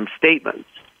I am statements.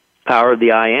 Power of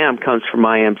the I am comes from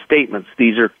I am statements.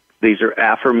 These are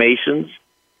affirmations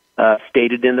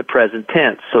stated in the present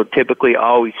tense. So typically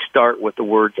always start with the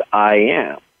words I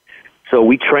am. So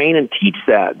we train and teach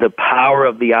that. The power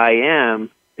of the I am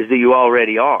is that you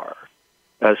already are.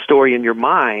 A story in your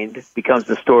mind becomes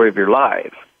the story of your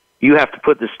life. You have to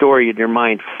put the story in your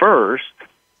mind first,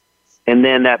 and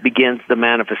then that begins the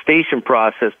manifestation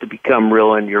process to become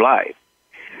real in your life.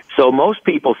 So most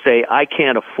people say, I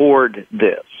can't afford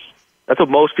this. That's what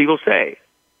most people say.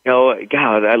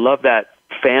 God, I love that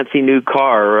fancy new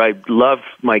car, or I love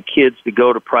my kids to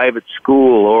go to private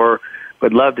school, or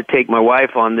would love to take my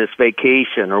wife on this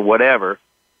vacation, or whatever.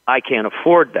 I can't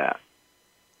afford that.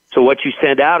 So what you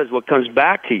send out is what comes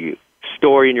back to you.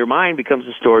 Story in your mind becomes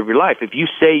the story of your life. If you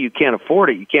say you can't afford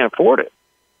it, you can't afford it.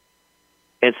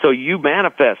 And so you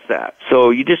manifest that. So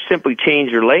you just simply change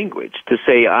your language to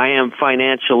say, I am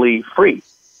financially free.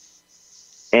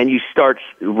 And you start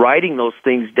writing those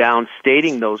things down,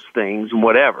 stating those things, and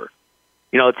whatever.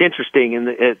 It's interesting, and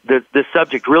this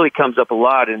subject really comes up a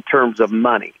lot in terms of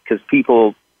money, because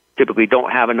people typically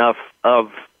don't have enough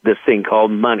of this thing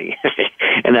called money.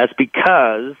 And that's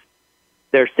because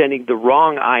they're sending the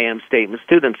wrong I am statements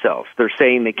to themselves. They're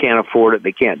saying they can't afford it,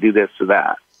 they can't do this or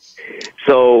that.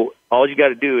 So all you got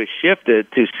to do is shift it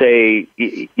to say,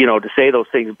 to say those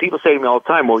things. And people say to me all the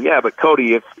time, well, yeah, but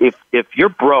Cody, if you're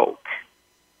broke,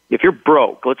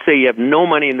 let's say you have no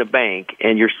money in the bank,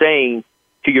 and you're saying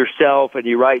to yourself, and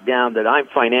you write down that I'm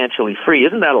financially free,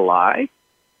 isn't that a lie? And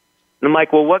I'm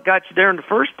like, well, what got you there in the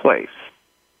first place?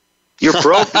 You're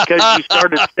broke because you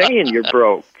started saying you're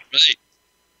broke. Right.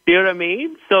 You know what I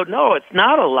mean? So, no, it's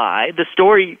not a lie. The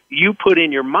story you put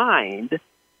in your mind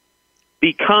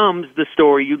becomes the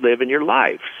story you live in your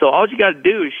life. So all you got to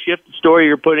do is shift the story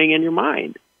you're putting in your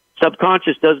mind.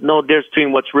 Subconscious doesn't know the difference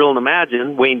between what's real and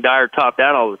imagined. Wayne Dyer taught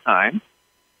that all the time.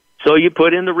 So you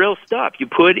put in the real stuff. You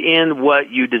put in what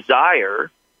you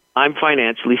desire. I'm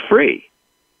financially free.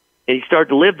 And you start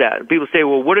to live that. And people say,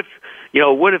 well, what if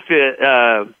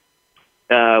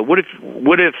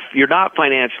you're not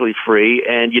financially free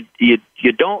and you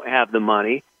don't have the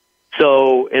money?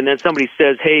 So, and then somebody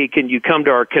says, hey, can you come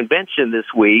to our convention this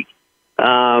week?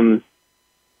 How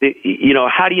do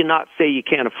you not say you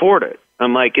can't afford it?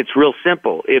 I'm like, it's real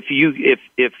simple. If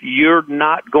you're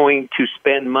not going to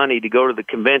spend money to go to the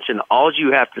convention, all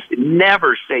you have to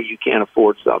never say you can't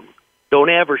afford something.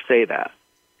 Don't ever say that.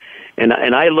 And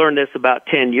I learned this about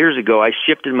 10 years ago. I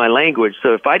shifted my language.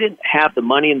 So if I didn't have the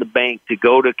money in the bank to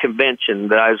go to a convention,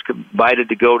 that I was invited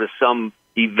to go to some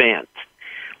event,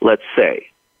 let's say,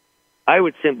 I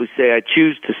would simply say I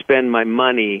choose to spend my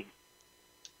money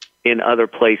in other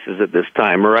places at this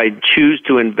time, or I choose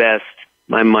to invest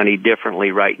my money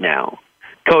differently right now.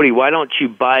 Cody, why don't you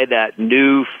buy that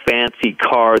new fancy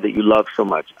car that you love so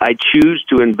much? I choose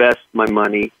to invest my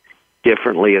money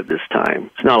differently at this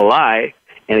time. It's not a lie,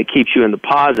 and it keeps you in the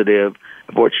positive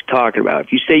of what you're talking about.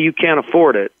 If you say you can't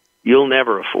afford it, you'll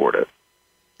never afford it.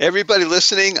 Everybody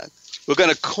listening, we're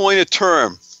going to coin a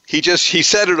term. He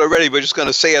said it already. We're just going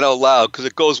to say it out loud because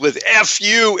it goes with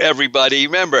F-U, everybody.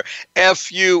 Remember,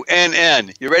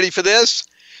 F-U-N-N. You ready for this?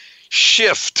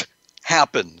 Shift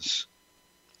happens.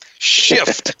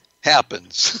 Shift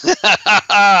happens.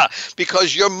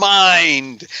 Because your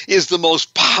mind is the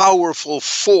most powerful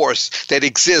force that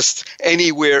exists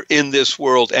anywhere in this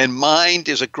world. And MIND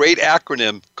is a great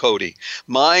acronym, Cody.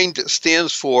 MIND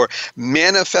stands for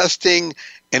Manifesting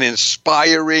and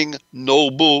Inspiring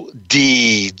Noble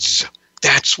Deeds.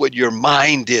 That's what your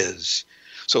mind is.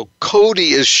 So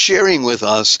Cody is sharing with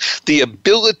us the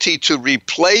ability to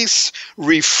replace,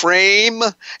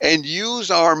 reframe, and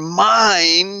use our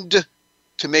mind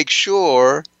to make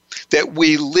sure that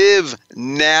we live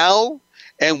now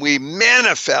and we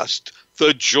manifest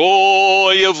the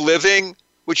joy of living.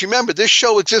 Which, remember, this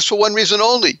show exists for one reason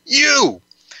only. You,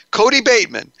 Cody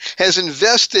Bateman, has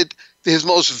invested his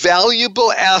most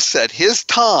valuable asset, his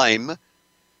time,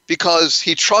 because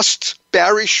he trusts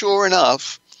Barry Shore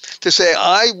enough to say,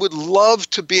 I would love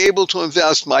to be able to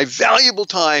invest my valuable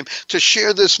time to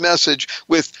share this message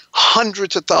with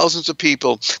hundreds of thousands of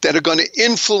people that are going to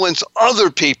influence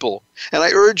other people. And I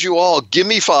urge you all, give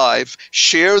me 5,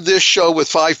 share this show with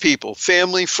 5 people,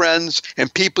 family, friends,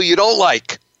 and people you don't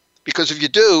like. Because if you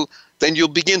do, then you'll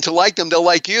begin to like them. They'll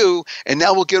like you, and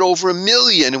now we'll get over 1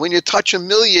 million. And when you touch 1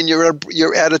 million,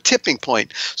 you're at a tipping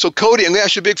point. So, Cody, I'm going to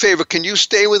ask you a big favor. Can you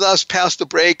stay with us past the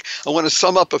break? I want to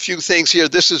sum up a few things here.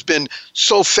 This has been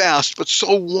so fast, but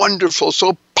so wonderful,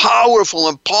 so powerful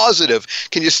and positive.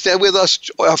 Can you stay with us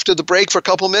after the break for a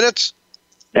couple minutes?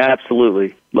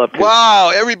 Absolutely. Love to. Wow,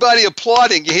 everybody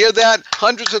applauding. You hear that?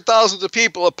 Hundreds of thousands of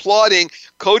people applauding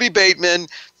Cody Bateman,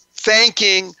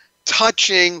 thanking,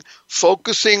 touching,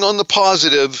 focusing on the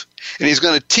positive, and he's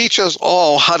going to teach us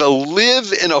all how to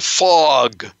live in a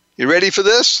fog. You ready for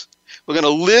this? We're going to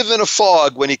live in a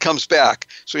fog when he comes back.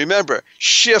 So remember,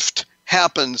 shift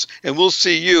happens, and we'll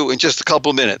see you in just a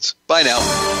couple minutes. Bye now.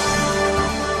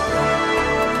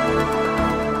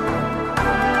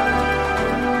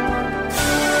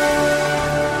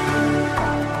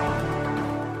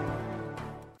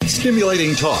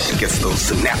 Stimulating talk. Gets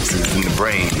those synapses in the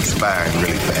brain firing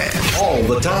really fast. All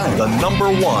the time. The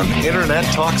number one Internet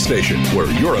talk station where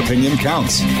your opinion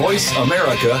counts.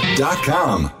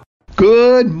 VoiceAmerica.com.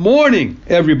 Good morning,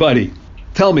 everybody.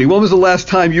 Tell me, when was the last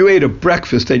time you ate a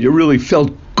breakfast that you really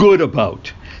felt good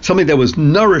about? Something that was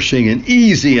nourishing and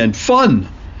easy and fun?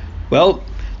 Well,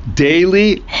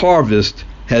 Daily Harvest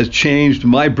has changed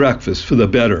my breakfast for the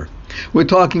better. We're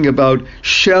talking about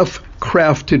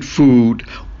chef-crafted food,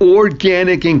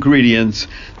 organic ingredients,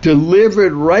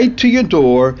 delivered right to your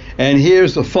door, and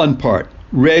here's the fun part,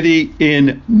 ready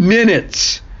in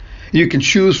minutes. You can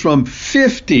choose from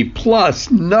 50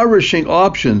 plus nourishing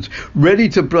options, ready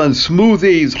to blend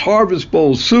smoothies, harvest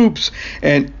bowls, soups,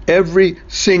 and every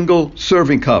single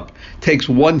serving cup takes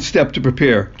one step to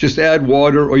prepare. Just add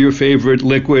water or your favorite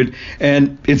liquid,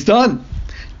 and it's done.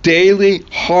 Daily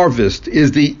Harvest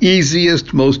is the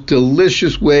easiest, most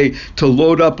delicious way to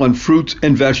load up on fruits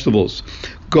and vegetables.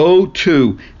 Go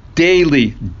to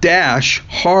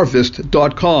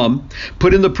daily-harvest.com,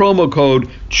 put in the promo code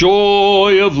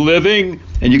Joy of Living,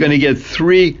 and you're going to get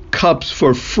 3 cups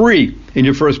for free in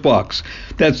your first box.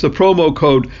 That's the promo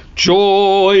code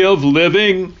Joy of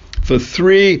Living for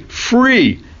 3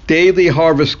 free Daily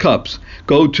Harvest cups.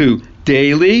 Go to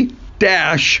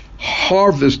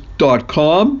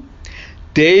daily-harvest.com,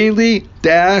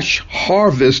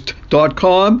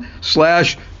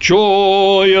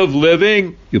 daily-harvest.com/Joy of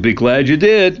Living. You'll be glad you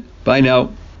did. Bye now.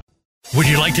 Would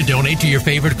you like to donate to your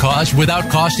favorite cause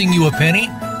without costing you a penny?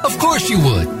 Of course you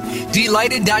would.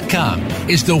 Delighted.com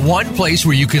is the one place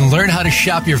where you can learn how to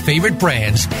shop your favorite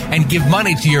brands and give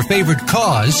money to your favorite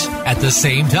cause at the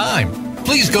same time.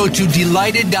 Please go to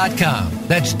Delighted.com.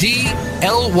 That's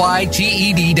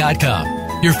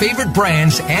DLYTED.com. Your favorite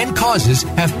brands and causes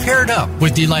have paired up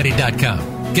with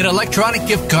Delighted.com. Get electronic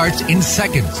gift cards in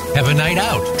seconds, have a night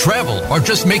out, travel, or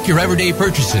just make your everyday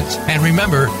purchases. And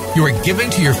remember, you are giving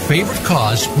to your favorite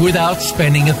cause without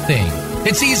spending a thing.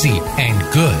 It's easy and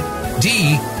good.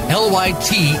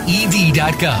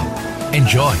 DLYTED.com.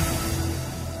 Enjoy.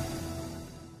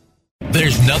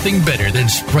 There's nothing better than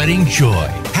spreading joy,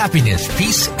 happiness,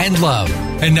 peace, and love.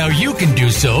 And now you can do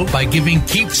so by giving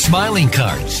Keep Smiling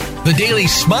cards. The Daily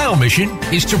Smile mission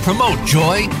is to promote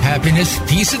joy, happiness,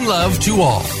 peace, and love to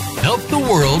all. Help the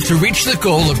world to reach the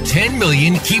goal of 10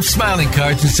 million Keep Smiling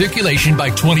cards in circulation by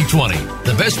 2020.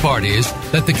 The best part is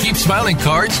that the Keep Smiling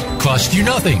cards cost you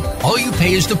nothing. All you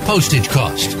pay is the postage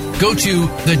cost. Go to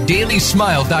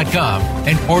thedailysmile.com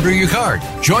and order your card.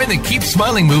 Join the Keep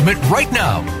Smiling movement right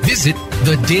now. Visit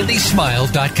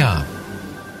thedailysmile.com.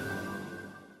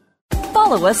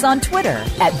 Follow us on Twitter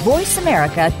at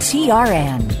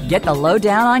VoiceAmericaTRN. Get the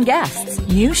lowdown on guests,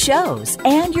 new shows,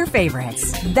 and your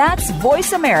favorites. That's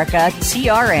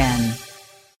VoiceAmericaTRN.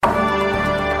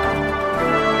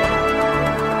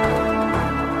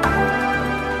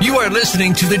 You are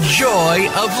listening to The Joy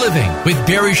of Living with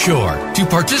Barry Shore. To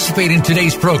participate in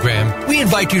today's program, we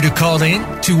invite you to call in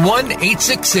to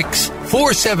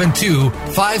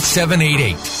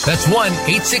 1-866-472-5788. That's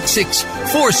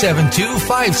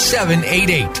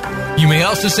 1-866-472-5788. You may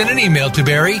also send an email to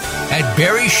Barry at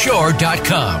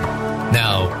barryshore.com.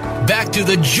 Now, back to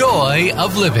The Joy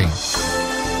of Living.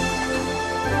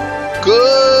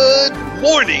 Good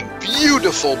morning,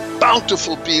 beautiful,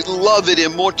 bountiful, beloved,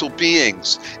 immortal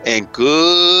beings, and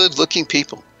good-looking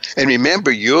people. And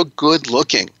remember, you're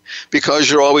good-looking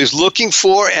because you're always looking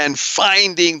for and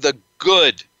finding the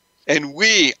good. And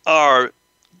we are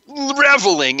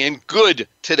reveling in good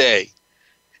today.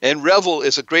 And revel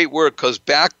is a great word because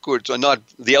backwards, or not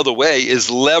the other way, is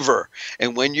lever.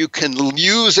 And when you can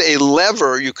use a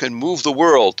lever, you can move the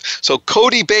world. So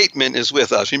Cody Bateman is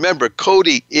with us. Remember,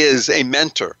 Cody is a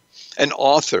mentor, an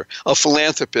author, a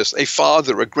philanthropist, a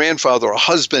father, a grandfather, a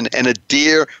husband, and a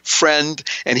dear friend.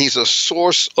 And he's a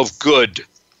source of good.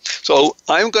 So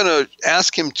I'm going to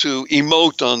ask him to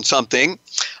emote on something.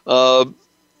 One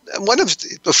of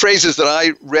the phrases that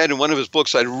I read in one of his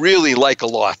books I really like a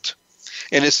lot.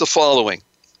 And it's the following.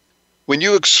 When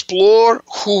you explore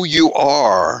who you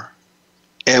are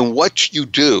and what you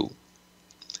do,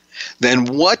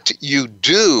 then what you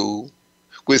do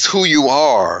with who you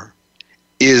are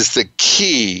is the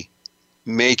key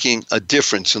making a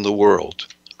difference in the world.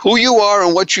 Who you are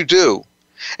and what you do.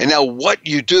 And now what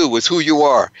you do with who you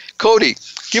are. Cody,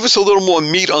 give us a little more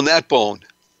meat on that bone.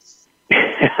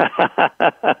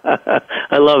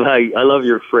 I love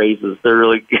your phrases. They're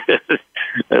really good.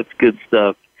 That's good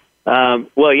stuff.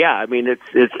 Well, yeah. I mean, it's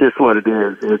just what it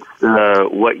is. It's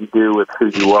what you do with who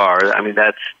you are. I mean,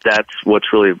 that's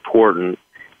what's really important.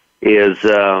 Is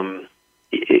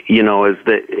is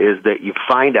that you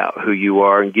find out who you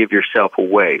are and give yourself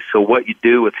away. So what you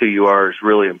do with who you are is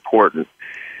really important.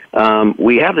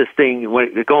 We have this thing,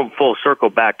 going full circle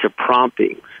back to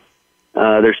promptings.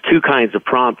 There's two kinds of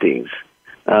promptings.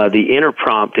 The inner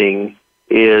prompting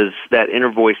is that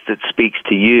inner voice that speaks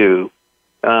to you,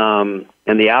 and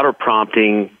the outer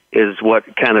prompting is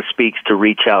what kind of speaks to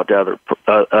reach out to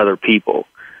other people.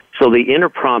 So the inner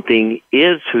prompting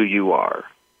is who you are.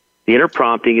 The inner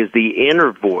prompting is the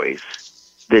inner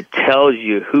voice that tells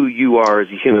you who you are as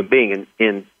a human being.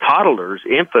 In toddlers,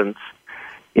 infants,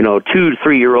 2 to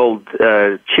 3 year old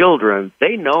children,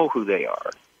 they know who they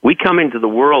are. We come into the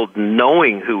world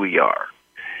knowing who we are.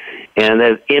 And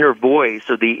that inner voice,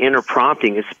 or the inner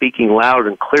prompting, is speaking loud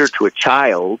and clear to a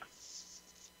child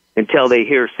until they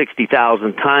hear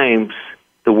 60,000 times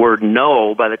the word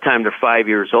no by the time they're 5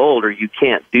 years old, or you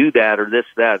can't do that, or this,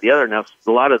 that, or the other. Now,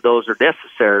 a lot of those are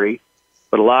necessary,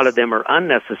 but a lot of them are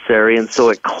unnecessary, and so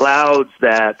it clouds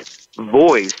that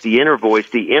voice, the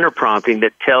inner prompting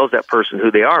that tells that person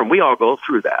who they are, and we all go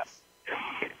through that.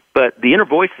 But the inner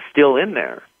voice is still in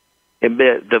there. And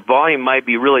the volume might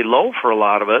be really low for a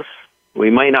lot of us. We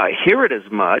might not hear it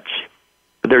as much,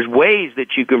 but there's ways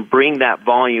that you can bring that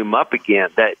volume up again.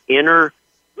 The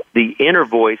inner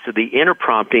voice, or the inner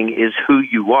prompting, is who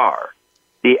you are.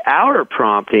 The outer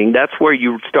prompting, that's where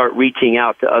you start reaching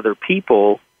out to other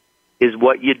people, is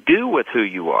what you do with who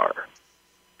you are.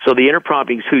 So the inner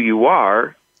prompting is who you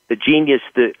are, the genius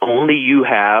that only you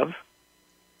have,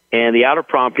 and the outer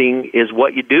prompting is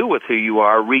what you do with who you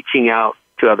are, reaching out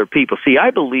to other people. See,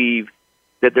 I believe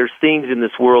that there's things in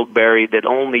this world, Barry, that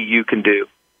only you can do.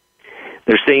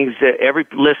 There's things that every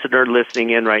listener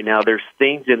listening in right now, there's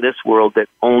things in this world that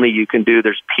only you can do.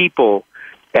 There's people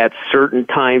at certain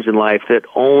times in life that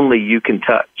only you can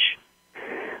touch.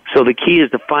 So the key is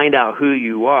to find out who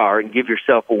you are and give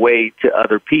yourself away to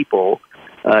other people.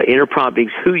 Inner prompting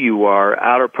is who you are.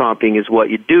 Outer prompting is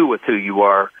what you do with who you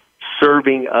are,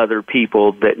 serving other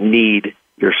people that need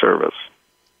your service.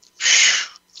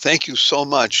 Thank you so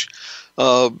much.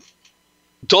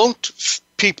 Don't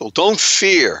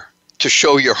fear to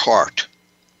show your heart.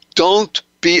 Don't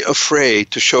be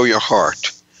afraid to show your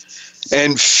heart.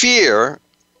 And fear,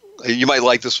 you might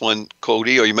like this one,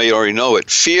 Cody, or you may already know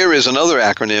it. Fear is another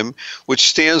acronym which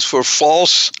stands for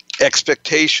false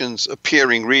expectations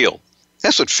appearing real.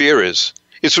 That's what fear is.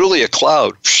 It's really a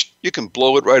cloud. You can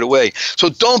blow it right away. So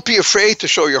don't be afraid to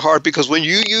show your heart, because when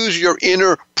you use your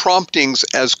inner promptings,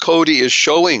 as Cody is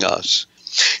showing us,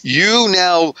 you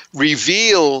now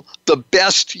reveal the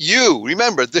best you.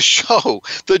 Remember, the show,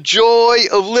 The Joy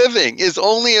of Living, is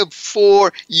only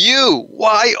for you,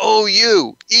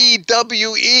 YOUEWE,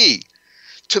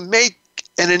 to make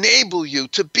and enable you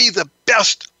to be the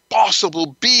best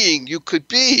possible being you could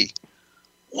be.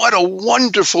 What a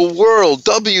wonderful world,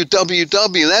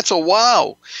 WWW. That's a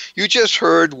wow. You just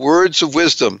heard words of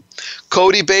wisdom.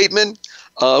 Cody Bateman,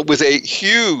 with a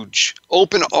huge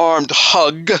open-armed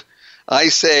hug, I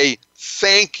say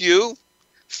thank you.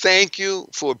 Thank you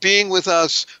for being with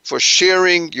us, for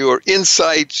sharing your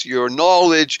insights, your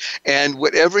knowledge, and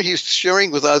whatever he's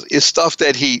sharing with us is stuff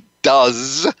that he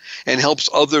does and helps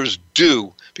others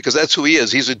do, because that's who he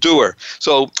is. He's a doer.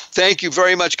 So thank you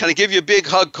very much. Can I give you a big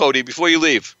hug, Cody, before you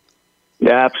leave?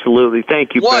 Yeah, absolutely.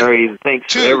 Thank you, Barry.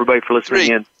 Thanks to everybody for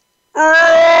listening in.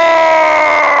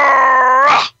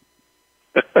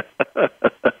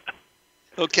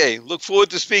 Okay, look forward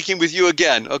to speaking with you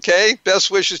again, okay? Best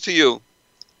wishes to you.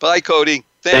 Bye, Cody.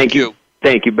 Thank you.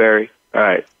 Thank you, Barry. All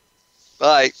right.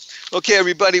 Bye. Okay,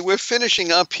 everybody, we're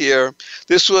finishing up here.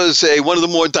 This was one of the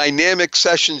more dynamic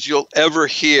sessions you'll ever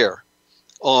hear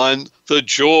on the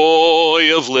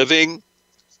joy of living.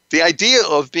 The idea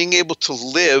of being able to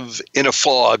live in a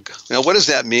fog. Now, what does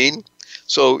that mean?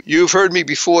 So you've heard me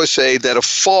before say that a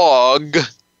fog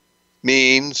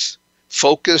means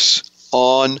focus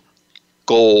on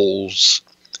goals.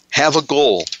 Have a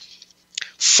goal.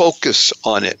 Focus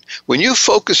on it. When you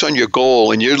focus on your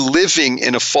goal and you're living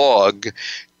in a fog,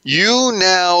 you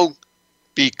now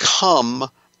become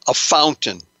a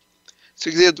fountain.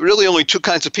 So there are really only two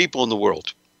kinds of people in the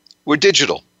world. We're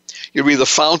digital. You're either a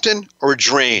fountain or a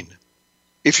drain.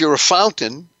 If you're a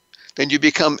fountain, then you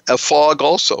become a fog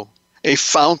also, a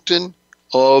fountain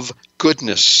of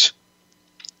goodness.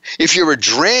 If you're a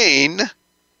drain,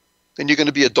 then you're going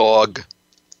to be a dog,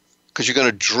 because you're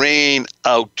going to drain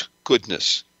out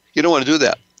goodness. You don't want to do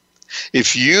that.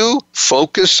 If you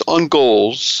focus on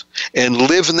goals and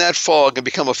live in that fog and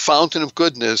become a fountain of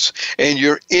goodness, and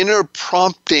your inner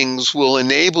promptings will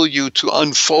enable you to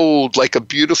unfold like a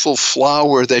beautiful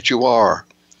flower that you are,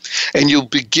 and you'll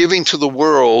be giving to the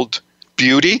world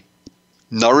beauty,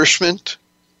 nourishment,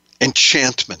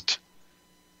 enchantment.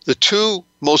 The two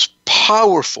most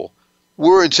powerful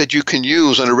words that you can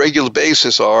use on a regular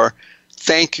basis are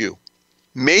thank you.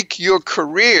 Make your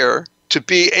career to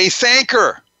be a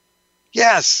thanker.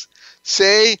 Yes,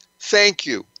 say thank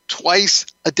you twice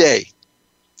a day,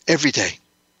 every day.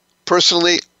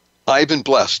 Personally, I've been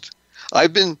blessed.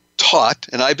 I've been taught,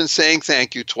 and I've been saying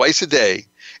thank you twice a day,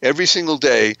 every single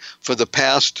day, for the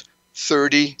past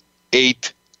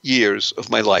 38 years of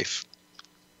my life.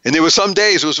 And there were some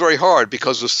days it was very hard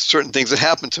because of certain things that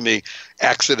happened to me,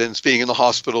 accidents, being in the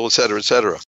hospital, et cetera, et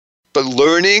cetera. But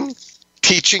learning,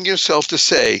 teaching yourself to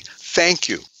say thank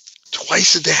you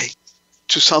twice a day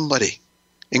to somebody,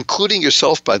 including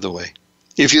yourself, by the way.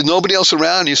 If you have nobody else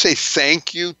around, you say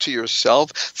thank you to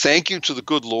yourself, thank you to the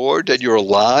good Lord that you're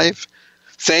alive,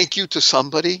 thank you to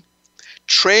somebody.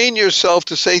 Train yourself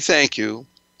to say thank you.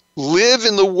 Live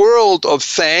in the world of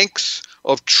thanks,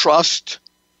 of trust,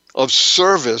 of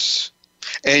service,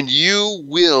 and you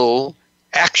will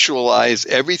actualize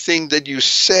everything that you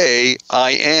say,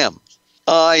 I am.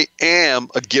 I am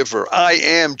a giver. I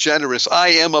am generous. I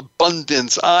am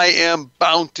abundance. I am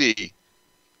bounty.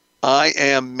 I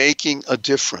am making a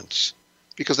difference,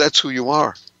 because that's who you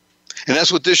are. And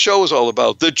that's what this show is all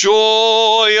about, the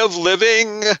joy of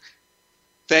living.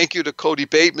 Thank you to Cody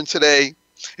Bateman today.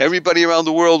 Everybody around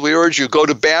the world, we urge you, go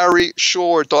to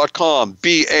barryshore.com,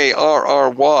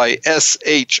 BARRYSHORE,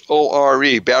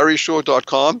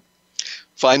 barryshore.com.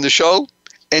 Find the show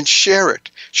and share it.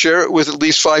 Share it with at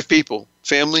least 5 people,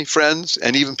 family, friends,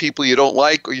 and even people you don't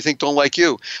like or you think don't like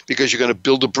you, because you're going to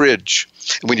build a bridge.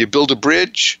 And when you build a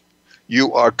bridge,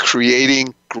 you are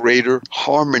creating greater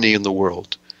harmony in the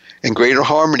world. And greater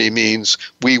harmony means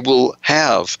we will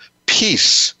have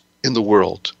peace in the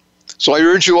world. So I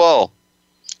urge you all,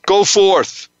 go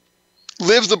forth,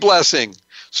 live the blessing,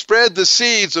 spread the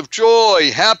seeds of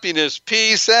joy, happiness,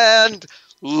 peace, and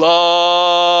love.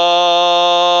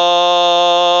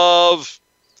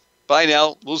 Bye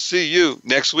now. We'll see you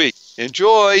next week.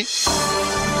 Enjoy.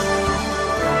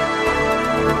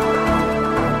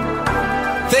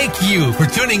 Thank you for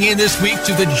tuning in this week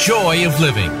to The Joy of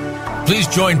Living. Please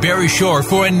join Barry Shore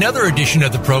for another edition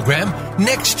of the program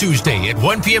next Tuesday at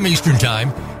 1 p.m. Eastern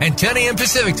Time and 10 a.m.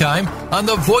 Pacific Time on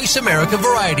the Voice America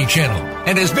Variety Channel.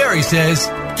 And as Barry says,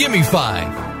 give me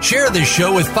 5. Share this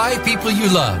show with 5 people you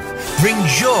love. Bring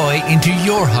joy into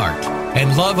your heart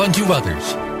and love unto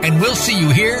others. And we'll see you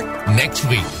here next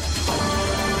week.